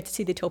too. You get to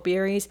see the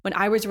topiaries. When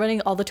I was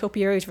running, all the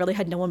topiaries really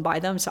had no one by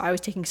them. So I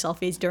was taking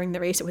selfies during the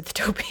race with the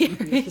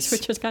topiaries,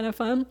 which was kind of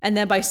fun. And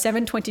then by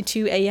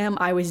 7:22 a.m.,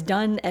 I was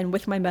done and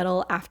with my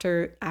medal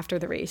after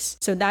the race.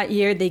 So that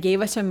year they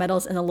gave us our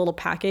medals in a little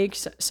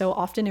package. So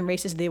often in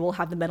races, they will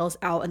have the medals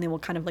out and they will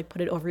kind of like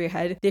put it over your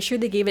head. This year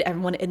they gave it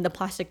everyone in the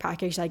plastic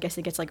package. So I guess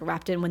it gets like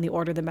wrapped in when they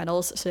order the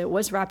medals. So it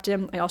was wrapped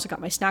in. I also got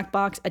my snack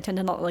box. I tend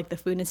to not like the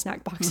food and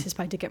snack boxes,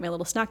 but I did get my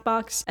little snack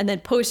box. And then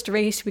post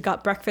race, we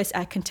got breakfast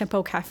at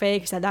Contempo Cafe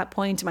because at that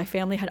point my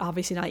family had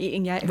obviously not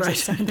eaten yet. It was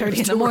like 7:30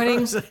 in the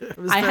morning.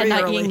 I had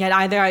not eaten yet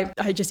either. I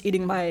had just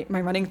eating my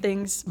running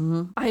things.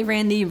 I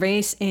ran the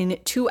race in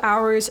 2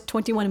 hours,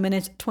 21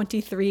 minutes,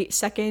 23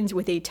 seconds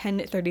with a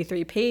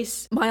 10:33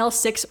 pace. Mile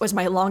 6 was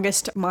my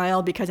longest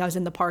mile because I was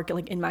in the park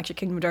like in Magic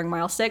Kingdom during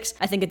mile 6.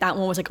 I think that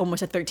one was like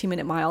almost a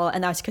 13-minute mile,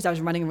 and that's because I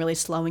was running really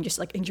slow and just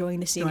like enjoying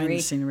the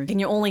scenery. And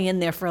you're only in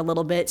there for a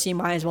little bit, so you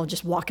might as well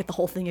just walk at the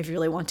whole thing if you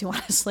really want to,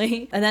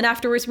 honestly. And then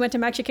afterwards we went to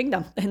Magic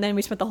Kingdom, and then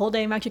we spent the whole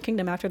day in Magic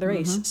Kingdom after the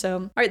race. So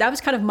all right, that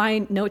was kind of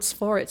my notes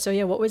for it. So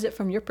yeah, what was it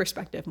from your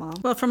perspective, Mom?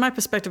 Well, from my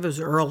perspective, it was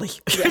early.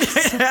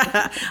 Yes.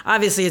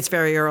 Obviously, it's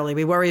very early.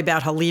 We worry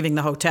about her leaving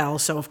the hotel,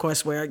 so of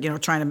course we're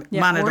trying to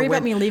monitor. Worry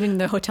about me leaving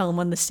the hotel in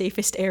one of the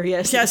safest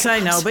areas. Yes, I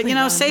know, but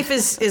safe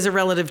is a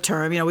relative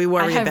term. We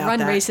worry about that. I have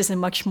run races in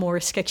much more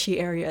sketchy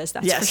areas.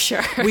 That's for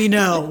sure. We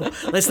know.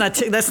 Let's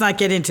not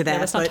get into that. Yeah,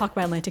 let's not talk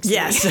about Atlantic City.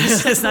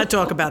 Yes, let's not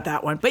talk about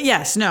that one. But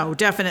yes, no,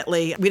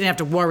 definitely, we didn't have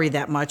to worry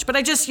that much. But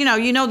I just, you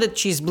know that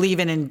she's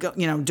leaving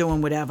and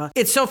doing whatever.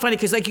 It's so funny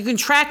because like you can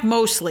track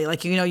mostly,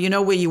 like you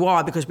know where you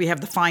are because we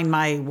have the Find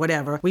My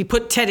whatever. We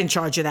put Ted in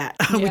charge of that.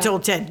 We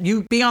told Ted,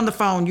 you be on the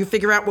phone, you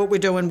figure out what we're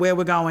doing, where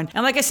we're going.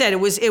 And like I said,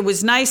 it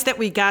was nice that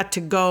we got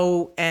to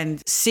go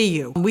and see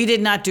you. We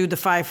did not do the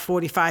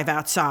 5:45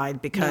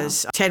 outside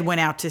because Ted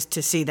went out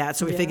to see that,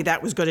 so we figured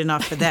that was good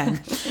enough for them.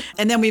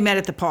 And then we met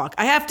at the park.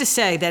 I have to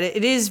say that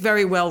it is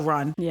very well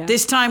run. Yeah.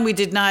 This time we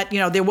did not,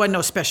 there were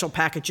no special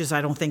packages,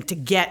 I don't think, to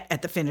get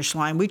at the finish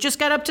line. We just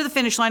got up to the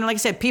finish line. And like I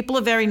said, people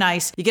are very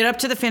nice. You get up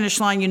to the finish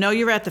line,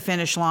 you're at the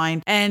finish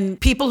line, and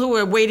people who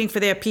are waiting for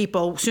their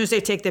people, as soon as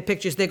they take their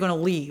pictures, they're going to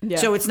leave. Yeah.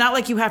 So it's not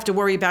like you have to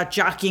worry about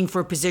jockeying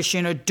for a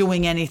position or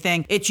doing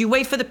anything. It's you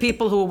wait for the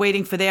people who are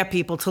waiting for their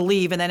people to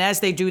leave, and then as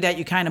they do that,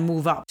 you kind of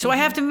move up. So I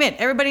have to admit,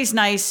 everybody's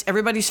nice,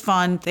 everybody's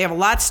fun. fun. They have a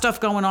lot of stuff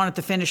going on at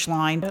the finish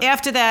line.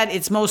 After that,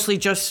 it's mostly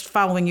just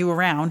following you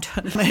around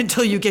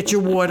until you get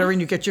your water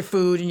and you get your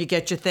food and you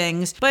get your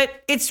things.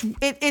 But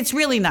it's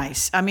really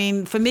nice. I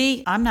mean, for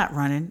me, I'm not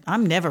running.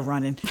 I'm never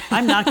running.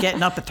 I'm not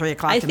getting up at 3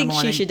 o'clock in the morning.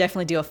 I think she should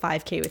definitely do a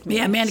 5K with me.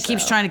 Yeah, Amanda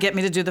keeps trying to get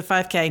me to do the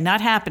 5K.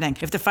 Not happening.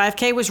 If the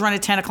 5K was run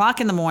at 10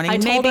 o'clock in the morning,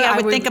 maybe I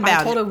would think about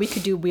it. I told her we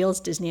could do Wheels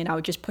Disney and I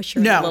would just push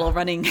her in a little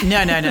running.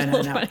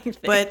 No.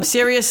 But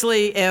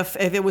seriously, if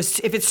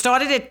it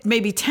started at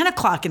maybe 10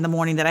 o'clock in the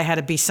morning that I had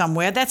to be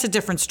somewhere, that's a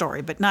different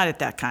story, but not at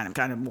that kind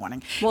of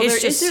morning. Well,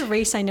 there is a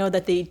race I know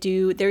that they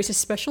do. There's a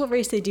special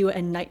race they do,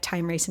 a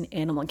nighttime race in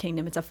Animal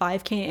Kingdom. It's a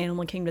 5K in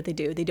Animal Kingdom that they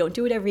do. They don't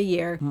do it every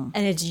year.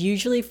 And it's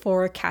usually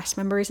for cast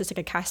members. It's like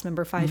a cast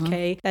member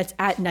 5K. That's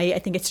at night. I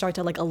think it starts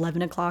at like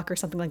 11 o'clock or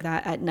something like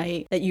that at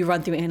night that you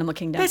run through Animal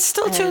Kingdom. That's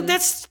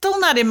still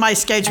not in my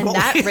schedule. And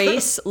that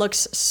race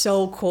looks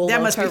so cool.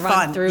 That must be run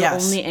fun. Through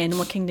only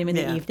Animal Kingdom in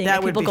the evening.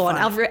 That would people be go fun.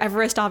 on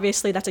Everest,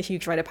 obviously. That's a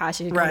huge rite of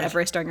passage. You go on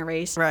Everest during a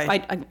race.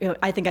 Right.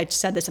 I think I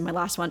said this in my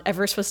last one.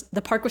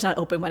 The park was not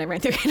open when I ran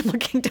through Animal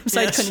Kingdom,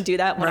 so I couldn't do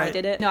that when I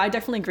did it. No, I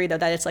definitely agree though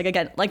that it's like,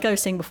 again, like I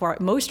was saying before,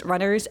 most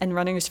runners and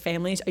runners'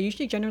 families are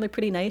usually generally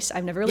pretty nice.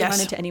 I've never really run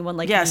into anyone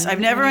like I've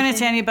never run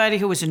into anybody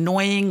who was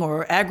annoying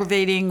or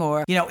aggravating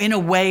or, in a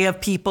way of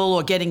people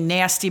or getting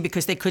nasty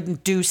because they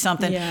couldn't do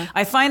something. Yeah.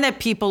 I find that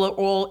people are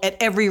all, at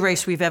every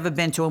race we've ever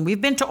been to, and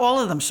we've been to all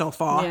of them so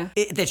far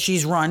that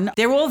she's run,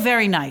 they're all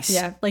very nice.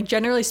 Yeah, like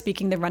generally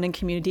speaking, the running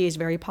community is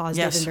very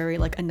positive and very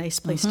like a nice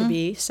place to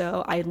be.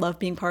 So I love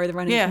being part of the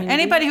running community.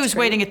 Anybody who's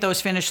waiting at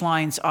those finish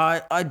lines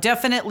are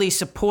definitely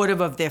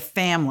supportive of their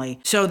family.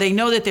 So they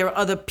know that there are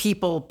other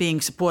people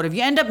being supportive.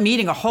 You end up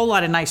meeting a whole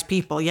lot of nice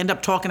people. You end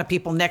up talking to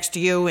people next to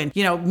you and,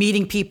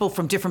 meeting people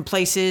from different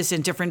places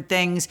and different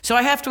things. So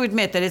I have to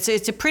admit that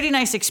it's a pretty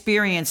nice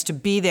experience to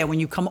be there when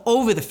you come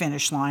over the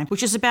finish line,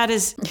 which is about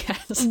as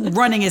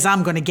running as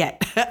I'm going to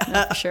get.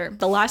 No, for sure.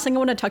 The last thing I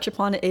want to touch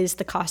upon is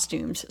the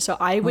costumes. So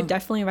I would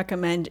definitely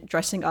recommend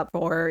dressing up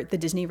for the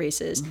Disney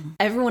races.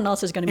 Everyone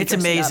else is going to be dressing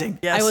amazing. up.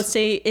 Yes. I would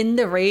say in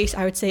the race,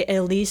 I would say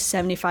at least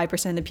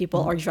 75% of the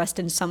people are dressed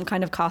in some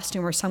kind of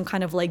costume or some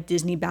kind of like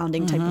Disney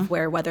bounding type of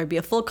wear, whether it be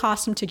a full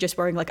costume to just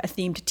wearing like a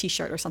themed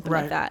t-shirt or something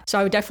like that. So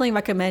I would definitely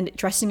recommend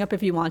dressing up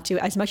if you want to,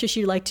 as much as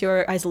you like to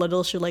or as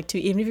little as you like to,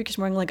 even if you're just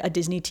wearing like a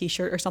Disney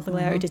t-shirt or something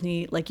like that, or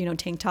Disney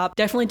tank top,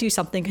 definitely do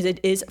something because it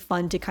is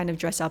fun to kind of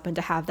dress up and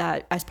to have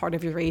that as part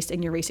of your race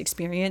and your race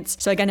experience.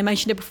 So again, I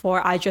mentioned it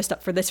before, I dressed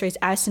up for this race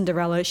as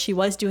Cinderella. She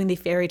was doing the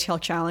fairy tale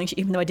challenge.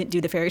 Even though I didn't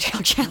do the fairy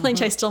tale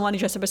challenge, I still want to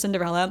dress up as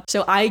Cinderella.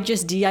 So I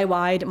just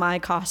DIY'd my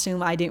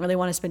costume. I didn't really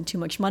want to spend too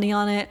much money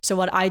on it. So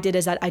what I did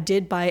is that I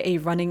did buy a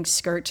running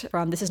skirt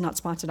from, this is not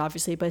sponsored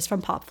obviously, but it's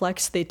from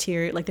Popflex, the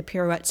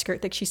pirouette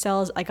skirt that she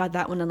sells. I got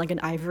that one in like an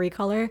ivory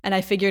color. And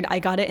I figured I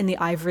got it in the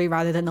ivory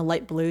rather than the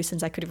light blue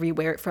since I could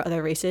rewear it for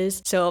other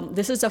races. So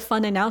this is a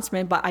fun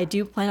announcement, but I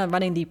do plan on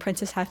running the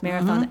Princess Half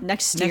Marathon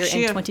next year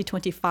in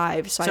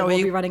 2025. So I will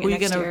be running it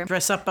next year. Are you going to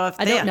dress up there?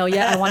 I don't know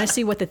yet. I want to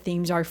see what the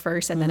themes are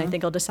first, and then I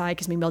think I'll decide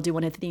because maybe I'll do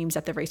one of the themes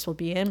that the race will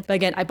be in. But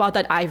again, I bought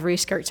that ivory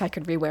skirt so I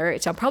could rewear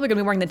it. So I'm probably going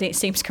to be wearing the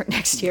same skirt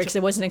next year because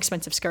it was an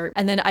expensive skirt.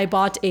 And then I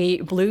bought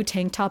a blue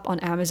tank top on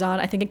Amazon.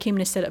 I think it came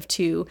in a set of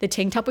 2. The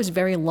tank top was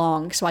very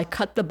long, so I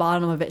cut the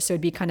bottom of it so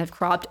it'd be kind of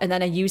cropped. And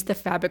then I used the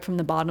fabric from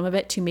the bottom of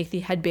it to make the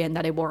headband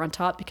that I wore on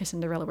top because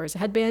Cinderella wears a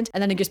headband.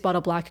 And then I just bought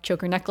a black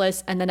choker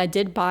necklace. And then I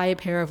did buy a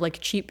pair of like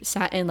cheap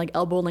satin, like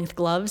elbow length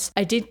gloves.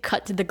 I did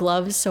cut the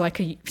gloves so I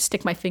could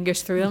stick my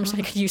fingers through them so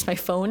I could use my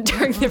phone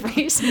during the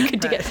race and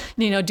could get,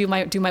 do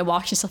my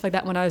watch and stuff like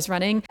that when I was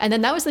running. And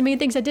then that was the main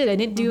things I did. I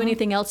didn't do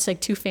anything else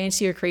like too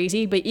fancy or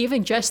crazy, but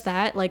even just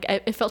that, like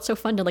it felt so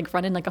fun to like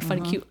run in like a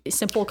fun, cute,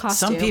 simple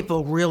costume. Some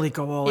people really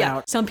go all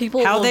out. Some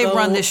people how they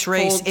run this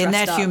race in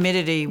that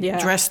humidity, Yeah.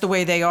 dressed the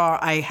way they are,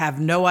 I have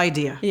no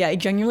idea. Yeah, I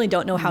genuinely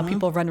don't know how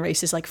people run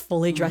races like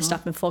fully dressed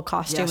up in full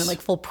costume and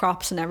like full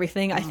props and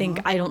everything.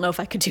 I don't know if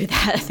I could do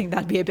that. I think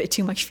that'd be a bit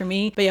too much for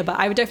me. But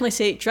I would definitely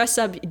say dress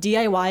up,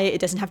 DIY. It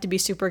doesn't have to be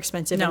super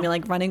expensive. No. I mean,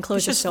 like running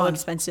clothes are so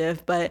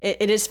expensive, but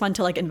it is fun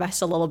to like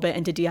invest a little bit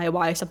into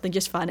DIY, something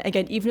just fun.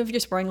 Again, even if you're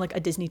just wearing like a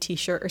Disney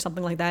t-shirt or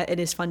something like that, it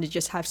is fun to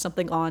just have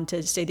something on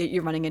to say that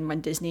you're running in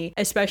Run Disney,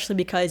 especially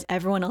because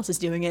everyone else is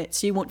doing it.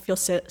 So you won't feel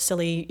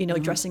silly,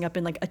 dressing up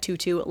in like a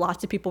tutu.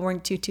 Lots of people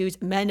wearing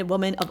tutus, men and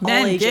women of all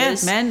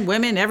ages. Yeah, men,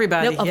 women,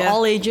 everybody. Of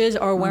all ages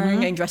are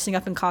wearing and dressing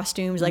up in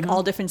costumes, like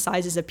all different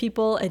sizes of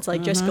people. It's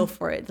like, just go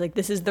for it. Like,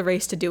 this is the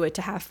race to do it,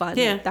 to have fun.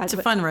 Yeah, like, it's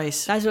a fun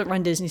race. That's what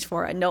Run Disney's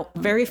for. And no,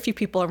 very few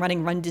people are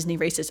running Run Disney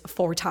races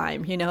for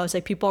time. It's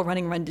like people are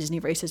running Run Disney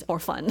races for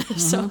fun.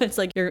 So it's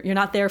like you're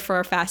not there for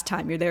a fast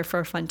time. You're there for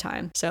a fun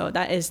time. So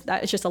that is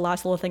just the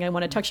last little thing I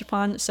want to touch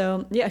upon.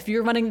 So yeah, if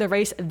you're running the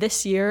race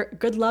this year,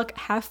 good luck,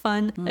 have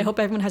fun. I hope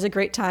everyone has a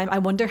great time. I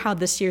wonder how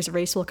this year's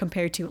race will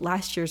compare to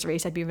last year's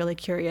race. I'd be really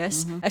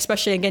curious.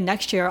 Especially again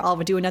next year, I'll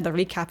do another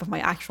recap of my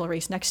actual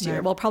race next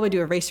year. We'll probably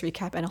do a race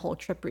recap and a whole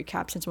trip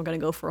recap since we're going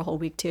to go for a whole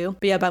week too.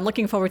 But I'm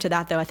looking forward to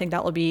that though. I think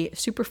that will be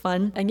super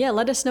fun. And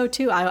let us know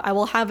too. I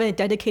will have a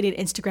dedicated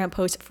Instagram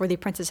post for the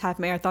Princess Half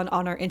Marathon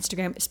on our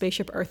Instagram,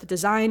 Spaceship Earth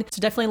Design. So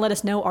So definitely let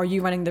us know, are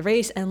you running the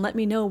race? And let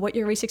me know what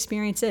your race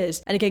experience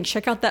is. And again,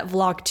 check out that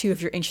vlog too if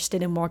you're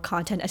interested in more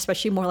content,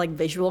 especially more like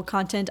visual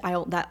content.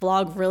 That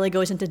vlog really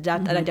goes into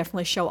depth, and I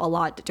definitely show a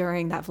lot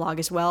during that vlog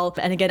as well.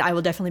 And again, I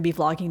will definitely be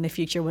vlogging in the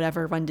future,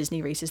 whatever Run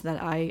Disney races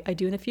that I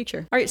do in the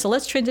future. All right, so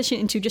let's transition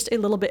into just a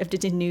little bit of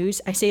Disney news.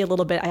 I say a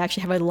little bit, I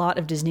actually have a lot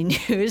of Disney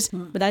news,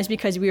 but that is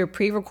because we are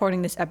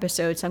pre-recording this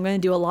episode. So I'm going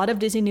to do a lot of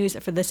Disney news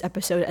for this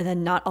episode and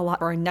then not a lot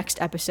for our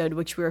next episode,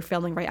 which we are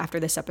filming right after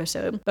this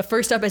episode. But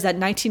first up is that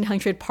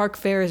 1900 Park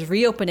Fair is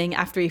reopening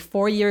after a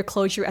 4-year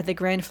closure at the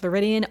Grand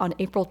Floridian on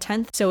April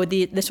 10th. So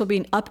this will be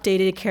an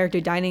updated character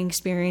dining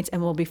experience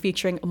and will be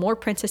featuring more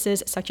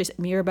princesses such as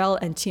Mirabelle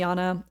and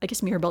Tiana. I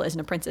guess Mirabelle isn't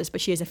a princess, but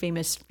she is a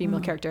famous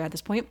female character at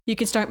this point. You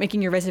can start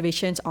making your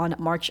reservations on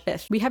March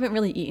 5th. We haven't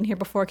really eaten here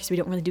before because we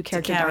don't really do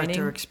character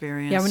dining.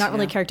 Experience. Yeah, we're not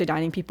really character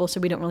dining people, so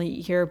we don't really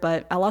eat here,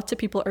 but lots of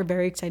people are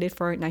very excited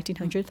for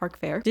 1900 Park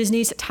Fair.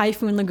 Disney's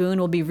Typhoon Lagoon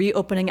will be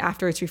reopening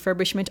after its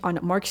refurbishment on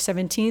March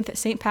 17th,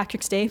 St.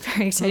 Patrick's Day.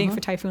 Very exciting for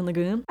Typhoon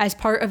Lagoon. As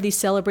part of the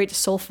Celebrate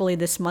Soulfully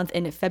this month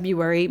in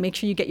February, make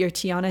sure you get your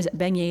Tiana's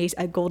beignets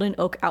at Golden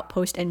Oak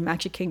Outpost and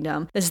Magic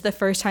Kingdom. This is the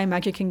first time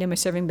Magic Kingdom is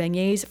serving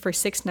beignets for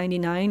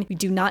 $6.99. We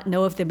do not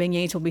know if the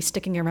beignets will be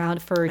sticking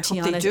around for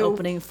Tiana's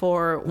opening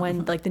for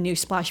when like the new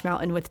Splash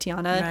Mountain with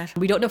Tiana. Right.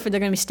 We don't know if they're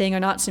going to be staying or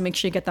not, so make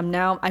sure you get them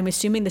now. I'm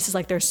assuming this is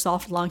like their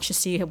soft launch to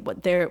see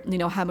what they're,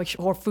 how much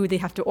more food they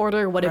have to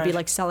order, what it'd be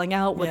like selling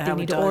out, what they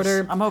need to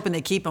order. I'm hoping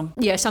they keep them.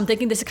 Yeah, so I'm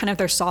thinking this is kind of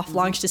their soft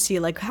launch to see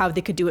like how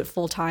they could do it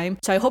full time.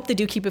 So I hope they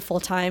do keep it full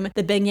time.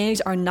 The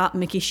beignets are not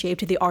Mickey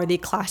shaped. They are the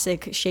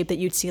classic shape that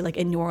you'd see like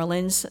in New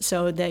Orleans.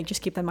 So they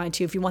just keep that in mind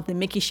too. If you want the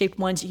Mickey shaped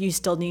ones, you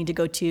still need to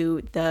go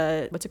to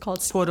the, what's it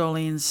called? Port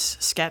Orleans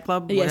Scat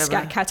Club? Yeah,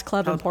 Scat Cats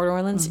Club in Port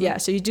Orleans. Yeah,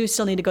 so you do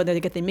still need to go there to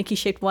get the Mickey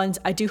shaped ones.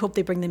 I do hope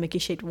they bring the Mickey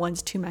shaped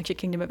ones to Magic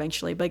Kingdom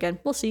eventually, but again,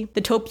 we'll see.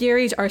 The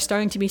topiaries are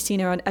starting to be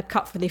seen around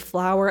Epcot for the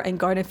Flower and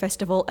Garden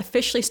Festival,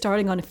 officially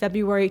starting on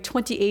February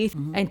 28th,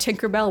 and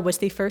Tinkerbell was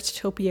the first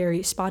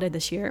topiary spotted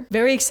this year.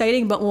 Very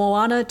exciting, but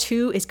Moana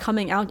 2 is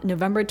coming out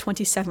November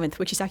 27th,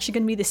 which is actually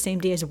going to be the same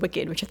day as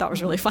Wicked, which I thought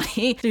was really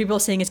funny. People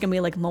saying it's going to be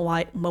like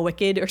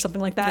Mo-Wicked or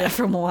something like that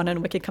for Moana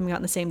and Wicked coming out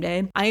on the same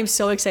day. I am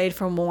so excited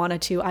for Moana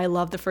 2. I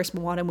love the first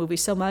Moana movie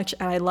so much,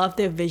 and I love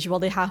the visual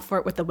they have for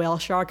it with the whale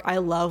shark. I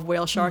love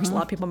whale sharks. A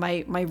lot of people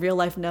my real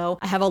life know.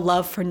 I have a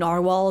love for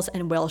narwhals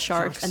and whale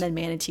sharks and then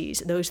manatees.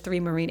 Those three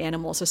marine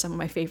animals are some of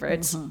my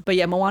favorites. But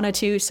yeah, Moana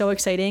 2, so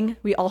exciting.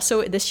 We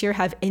also this year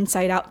have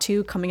Inside Out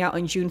 2 coming out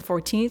on June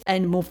 14th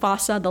and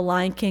Mufasa the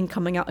Lion King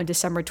coming out on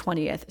December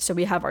 20th. So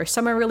we have our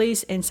summer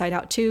release, Inside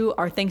Out 2,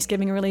 our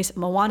Thanksgiving release,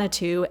 Moana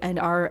 2, and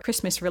our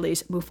Christmas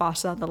release,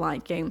 Mufasa the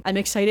Lion King. I'm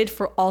excited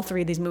for all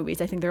three of these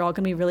movies. I think they're all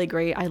going to be really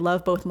great. I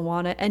love both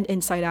Moana and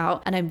Inside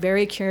Out, and I'm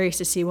very curious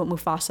to see what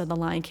Mufasa the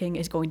Lion King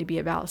is going to be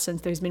about,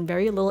 since there's been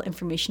very little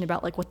information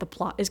about like what the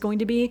plot is going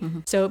to be.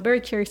 So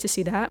very curious to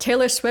see that.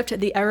 Taylor Swift,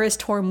 the Eras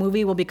Tour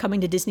movie, will be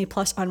coming to Disney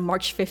Plus on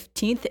March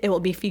 15th. It will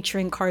be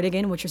featuring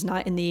Cardigan, which was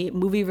not in the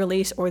movie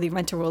release or the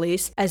rental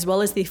release, as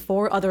well as the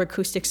 4 other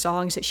acoustic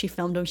songs that she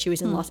filmed when she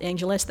was in Los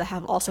Angeles that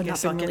have also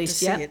not been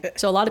released yet.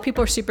 So a lot of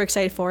people are super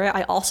excited for it.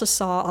 I also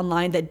saw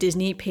online that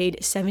Disney paid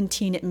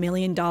 $17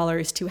 million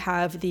to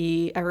have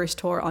the Eras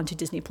Tour onto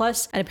Disney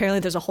Plus, and apparently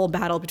there's a whole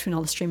battle between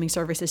all the streaming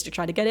services to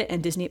try to get it,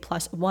 and Disney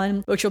Plus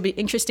won, which will be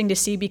interesting to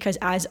see because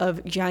as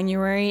of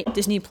January,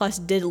 Disney Plus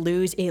did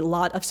lose a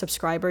lot of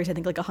subscribers. I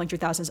think like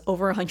 100,000,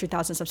 over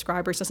 100,000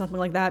 subscribers or something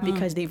like that,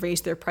 because they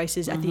raised their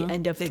prices at the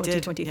end of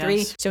 2023.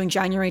 Yes. So in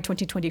January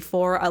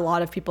 2024, a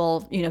lot of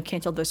people,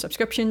 canceled their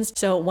subscriptions.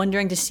 So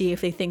wondering to see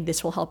if they think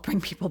this will help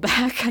bring people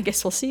back. I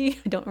guess we'll see.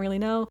 I don't really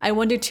know. I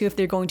wonder too if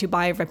they're going to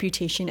buy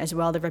Reputation as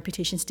well, the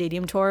Reputation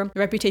Stadium Tour. The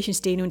Reputation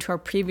Stadium Tour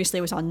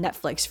previously was on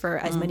Netflix for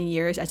as many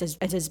years as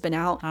it's been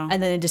out.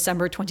 And then in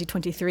December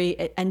 2023,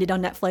 it ended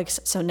on Netflix.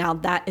 So now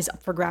that is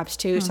up for grabs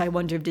too. So I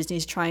wonder if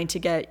Disney's trying to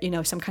get,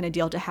 some kind of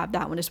deal to have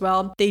that one as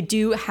well. They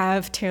do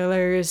have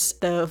Taylor's,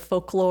 the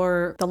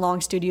Folklore, the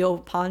Long Studio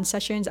Pond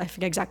sessions. I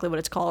forget exactly what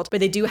it's called, but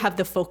they do have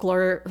the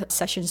Folklore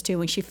sessions too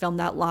when she filmed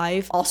that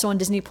live, also on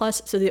Disney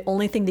Plus. So the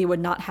only thing they would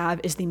not have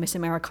is the Miss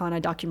Americana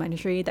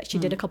documentary that she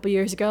did a couple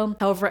years ago.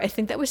 However, I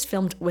think that was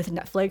filmed with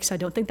Netflix, so I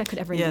don't think that could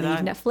ever leave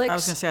Netflix. I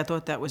was gonna say, I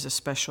thought that was a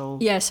special.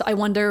 Yeah, so I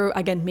wonder,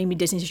 again, maybe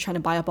Disney's just trying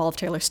to buy up all of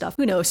Taylor's stuff.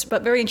 Who knows?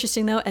 But very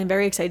interesting though, and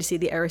very excited to see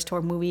the Eras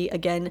Tour movie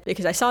again,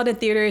 because I saw it in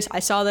theaters. I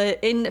saw it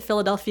in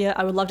Philadelphia.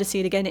 I would love to see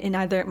it again in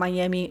either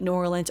Miami, New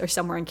Orleans, or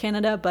somewhere in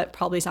Canada, but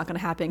probably it's not going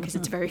to happen because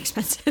it's very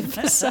expensive.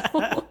 So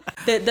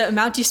the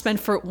amount you spend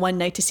for one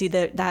night to see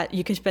that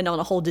you can spend on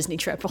a whole Disney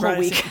trip, a whole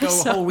week. Go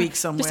a whole week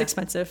somewhere. Just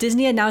expensive.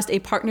 Disney announced a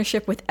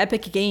partnership with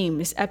Epic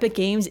Games. Epic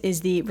Games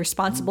is the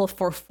responsible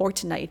for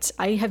Fortnite.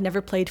 I have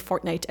never played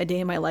Fortnite a day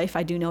in my life.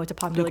 I do know it's a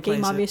popular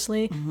game,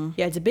 obviously.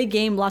 Yeah, it's a big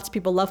game. Lots of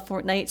people love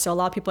Fortnite, so a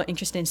lot of people are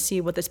interested in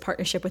see what this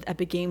partnership with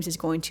Epic Games is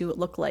going to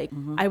look like.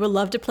 I would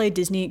love to play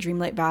Disney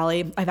Dreamlight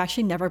Valley. I've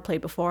actually never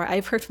played before.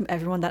 I've heard from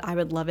everyone that I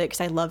would love it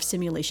because I love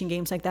simulation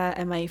games like that,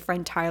 and my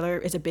friend Tyler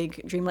is a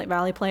big Dreamlight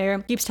Valley player.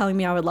 Keeps telling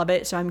me I would love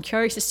it, so I'm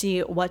curious to see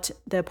what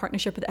the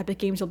partnership with Epic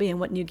Games will be and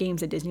what new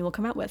games that Disney will will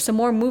come out with. Some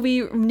more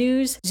movie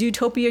news.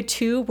 Zootopia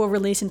 2 will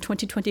release in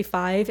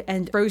 2025,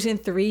 and Frozen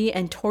 3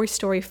 and Toy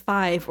Story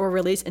 5 will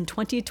release in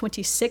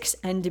 2026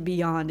 and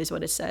beyond, is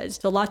what it says.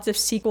 So lots of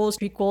sequels,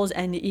 prequels,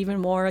 and even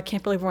more. I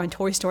can't believe we're on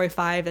Toy Story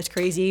 5. That's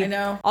crazy. I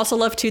know. Also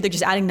love, too, they're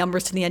just adding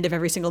numbers to the end of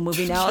every single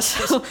movie now.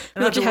 So I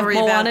don't have to worry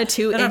Moana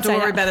 2, I don't have to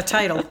worry about a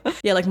title.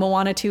 Yeah, like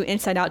Moana 2,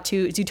 Inside Out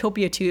 2,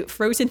 Zootopia 2,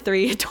 Frozen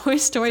 3, Toy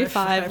Story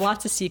 5,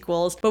 lots of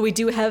sequels. But we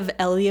do have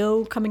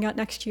Elio coming out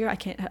next year.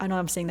 I know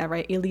I'm saying that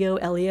right. Elio.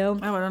 Oh,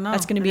 I don't know.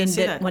 That's going to be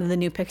in one of the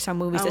new Pixar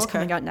movies that's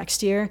coming out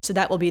next year. So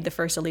that will be the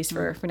first release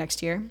for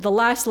next year. The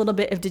last little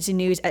bit of Disney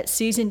news, at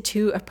season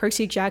 2 of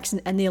Percy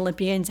Jackson and the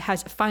Olympians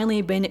has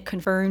finally been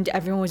confirmed.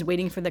 Everyone was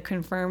waiting for the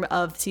confirm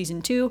of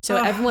season 2. So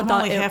everyone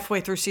thought only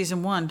halfway through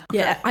season 1. Okay.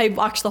 Yeah, I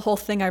watched the whole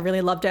thing. I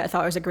really loved it. I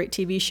thought it was a great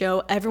TV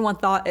show. Everyone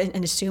thought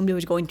and assumed it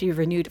was going to be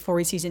renewed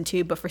for season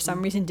 2, but for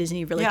some reason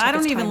Disney really took its time. I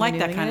don't even like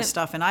that kind it. of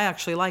stuff, and I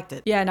actually liked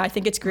it. Yeah, and I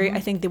think it's great. I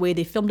think the way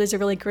they filmed it is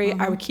really great.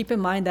 I would keep in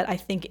mind that I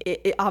think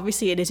it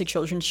obviously it is a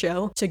children's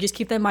show, so just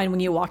keep that in mind when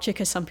you watch it,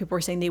 because some people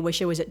are saying they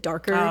wish it was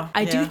darker.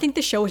 I do think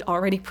the show is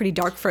already pretty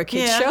dark for a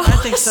kid's show. I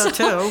think so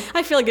too.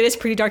 I feel like it is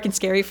pretty dark and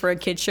scary for a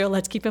kid's show.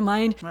 Let's keep in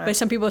mind. Right. But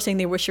some people are saying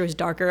they wish it was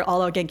darker.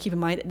 Although again, keep in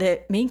mind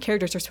the main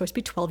characters are supposed to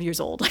be 12 years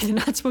old. They're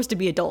not supposed to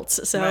be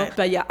adults. So,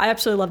 but yeah, I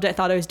absolutely loved it. I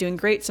thought I was doing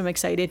great. So I'm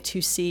excited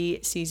to see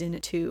season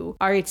 2.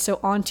 All right, so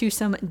on to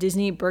some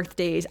Disney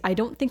birthdays. I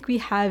don't think we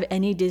have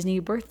any Disney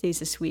birthdays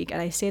this week,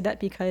 and I say that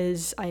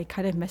because I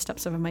kind of messed up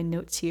some of my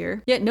notes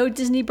here. Yeah, no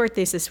Disney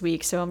birthdays this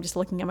week. So I'm just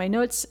looking at my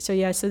notes. So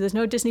yeah, so there's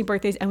no Disney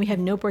birthdays, and we have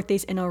no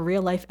birthdays in our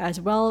real life as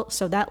well.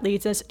 So that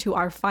leads us to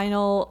our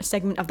final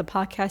segment of the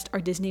podcast, our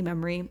Disney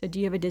memory. Do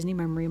you have a Disney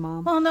memory,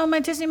 Mom? Well, no, my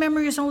Disney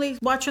memory is only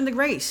watching the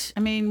race. I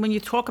mean, when you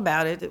talk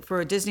about it,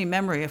 for a Disney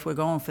memory, if we're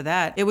going for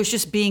that, it was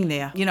just being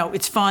there. You know,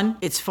 it's fun.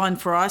 It's fun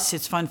for us.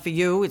 It's fun for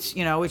you. It's,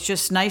 you know, it's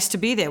just nice to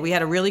be there. We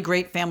had a really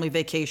great family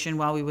vacation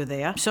while we were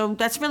there. So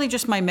that's really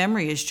just my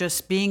memory, is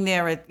just being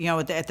there at, you know,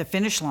 at the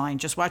finish line,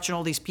 just watching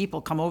all these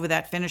people come over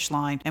that finish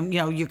line. And, you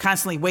know, you're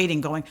constantly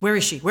waiting, going, where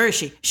is she? Where is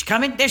she? Is she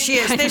coming? There she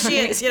is. There she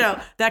is. You know,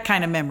 that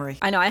kind of memory.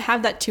 I know. I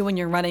have that too when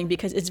you're running,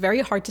 because it's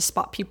very hard to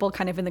spot people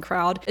kind of in the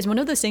crowd. It's one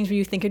of those things where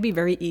you think it'd be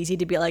very easy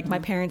to be like my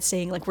parents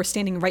saying, like, we're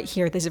standing right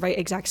here, this is the right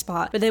exact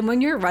spot. But then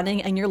when you're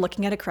running and you're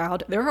looking at a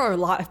crowd, there are a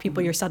lot of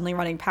people you're suddenly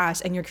running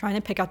past, and you're trying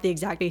to pick out the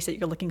exact face that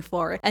you're looking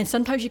for. And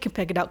sometimes you can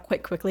pick it out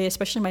quite quickly,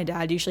 especially my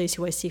dad usually is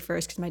who I see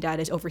first, because my dad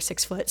is over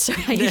 6 foot. So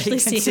I usually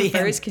see him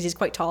first because he's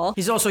quite tall.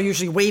 He's also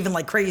usually waving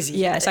like crazy.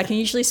 Yeah, so I can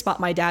usually spot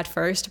my dad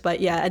first. But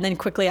yeah, and then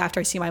quickly after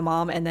I see my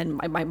mom, and then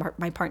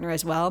my partner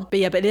as well. But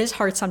yeah, but it is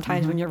hard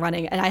sometimes when you're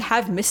running. And I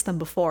have missed them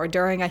before.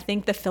 During, I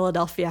think, the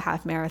Philadelphia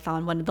half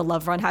marathon, one of the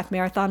Love Run half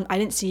marathon, I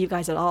didn't see you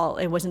guys at all.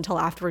 It wasn't until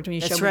afterwards when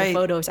you showed me the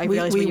photos I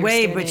realized we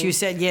waved, but you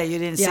said, you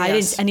didn't see us. I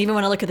didn't, and even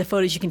when I look at the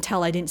photos, you can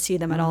tell I didn't see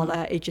them at all.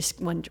 That it just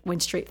went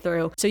straight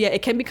through. So yeah,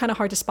 it can be kind of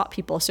hard to spot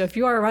people. So if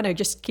you are a runner,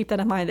 just keep that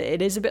in mind.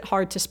 It is a bit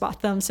hard to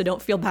spot them. So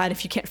don't feel bad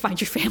if you can't find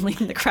your family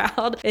in the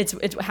crowd. It's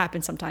what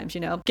happens sometimes,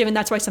 you know. Given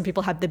that's why some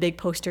people have the big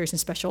posters and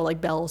special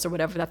like bells or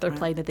whatever that they're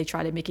playing, that they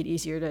try to make it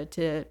easier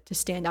to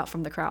stand out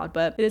from the crowd.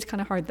 But it is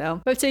kind of hard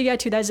though. But so yeah,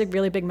 too, that is a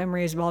really big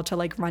memory as well, to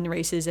like run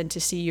races and to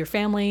see your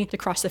family, to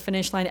cross the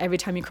finish line. Every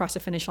time you cross the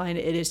finish line,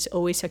 it is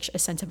always such a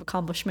sense of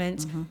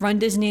accomplishment. Run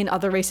Disney and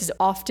other races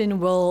often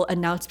will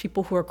announce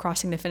people who are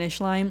crossing the finish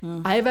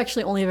line. I have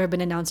actually only ever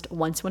been announced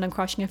once when I'm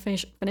crossing a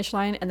finish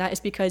line, and that is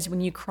because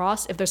when you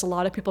cross, if there's a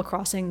lot of people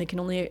crossing, they can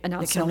only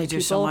announce so many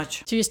people. So much.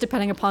 So just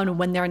depending upon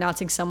when they're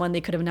announcing someone,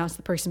 they could have announced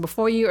the person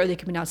before you, or they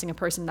could be announcing a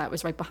person that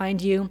was right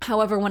behind you.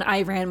 However, when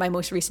I ran my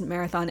most recent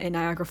marathon in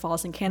Niagara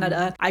Falls in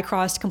Canada, I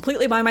crossed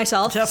completely by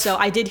myself. So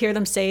I did hear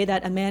them say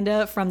that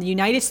Amanda from the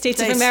United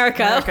States of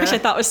America, which I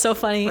thought was so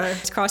funny,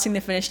 is crossing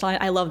the finish line.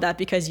 I love that,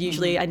 because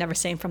usually I never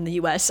say I'm from the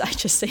US. I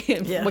just say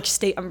which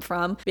state I'm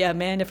from. But yeah,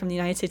 Amanda from the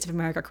United States of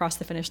America crossed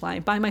the finish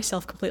line by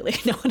myself completely.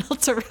 No one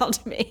else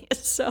around me.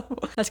 So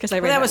that's because I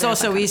ran. That was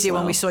also easier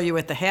when we saw you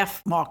at the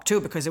half mark too,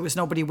 because there was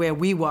nobody where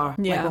we were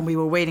like when we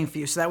were waiting for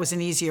you. So that was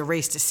an easier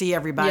race to see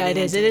everybody. Yeah, it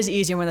is. It is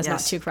easier when it's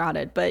not too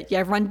crowded. But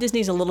yeah, Run Disney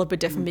is a little bit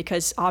different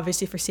because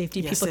obviously for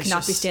safety, people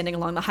cannot be standing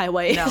along the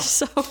highway. No.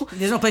 So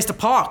there's no place to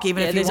park,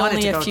 even if you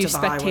wanted to go to the highway. There's only a few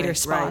spectator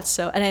spots.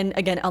 So, and then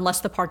again,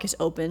 unless the park is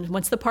open.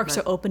 Once the parks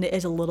are open, it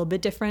is a little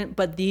bit different.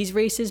 But these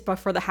races, but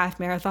for the half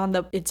marathon,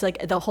 it's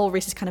like the whole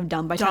race is kind of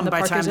done by the time the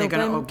park is open. They're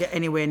going to get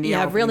anywhere near.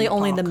 Yeah, really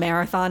only the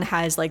marathon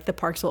has like the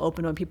parks will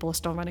open when people are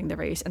still running the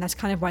race. And that's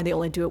kind of why they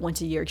only do it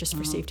once a year, just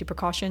for safety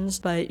precautions.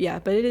 But yeah,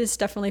 but it is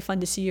definitely fun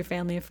to see your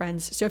family and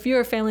friends. So if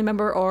you're a family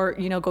member, or,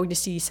 you know, going to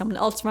see someone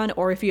else run,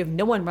 or if you have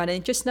no one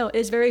running, just know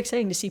it's very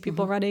exciting to see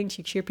people running,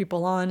 to cheer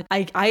people on.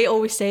 I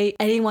always say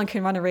anyone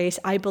can run a race.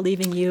 I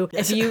believe in you.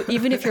 If you,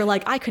 even if you're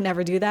like, I could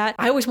never do that.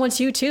 I was once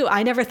you too.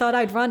 I never thought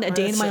I'd run a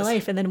day in my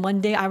life. And then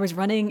one day I was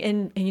running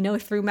in, you know,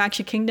 through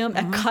Magic Kingdom,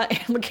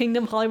 at Animal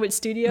Kingdom Hollywood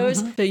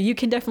Studios. So you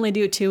can definitely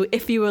do it too,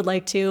 if you would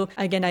like to.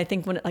 Again, I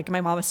think when, like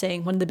my mom was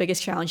saying, one of the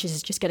biggest challenges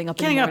is just getting up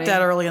in the morning.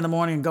 That early in the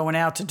morning and going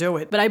out to do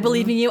it. But I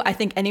believe in you. I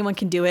think anyone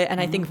can do it. And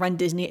I think Run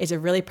Disney is a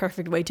really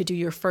perfect way to do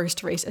your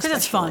first race, especially.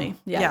 Because it's fun.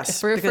 Yeah, Yes,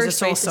 for your because first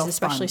it's race, also it's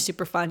especially fun.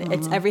 super fun.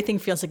 It's everything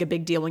feels like a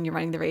big deal when you're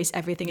running the race.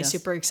 Everything is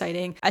super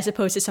exciting, as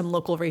opposed to some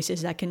local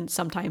races that can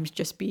sometimes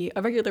just be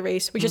a regular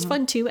race, which is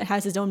fun too. It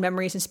has its own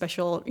memories and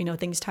special,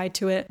 things tied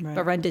to it.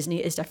 But Run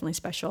Disney is definitely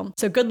special.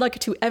 So good luck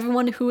to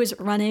everyone who is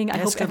running. I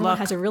hope everyone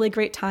has a really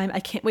great time. I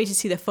can't wait to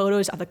see the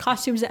photos of the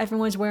costumes that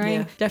everyone's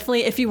wearing.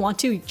 Definitely, if you want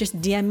to, just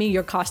DM me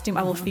your costume.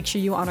 I will feature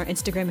you on our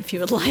Instagram if you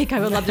would like. I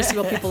would love to see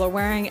what people are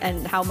wearing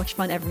and how much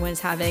fun everyone's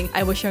having.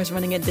 I wish I was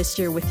running it this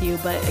year with you,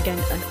 but again,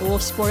 a little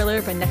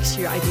spoiler, but next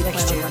year I do plan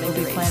on running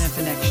the race. Planning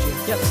for next year.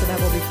 Yep, so that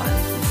will be fun.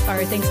 All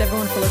right, thanks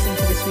everyone for listening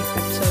to this week's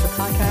episode of the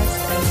podcast.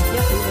 And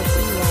yeah, we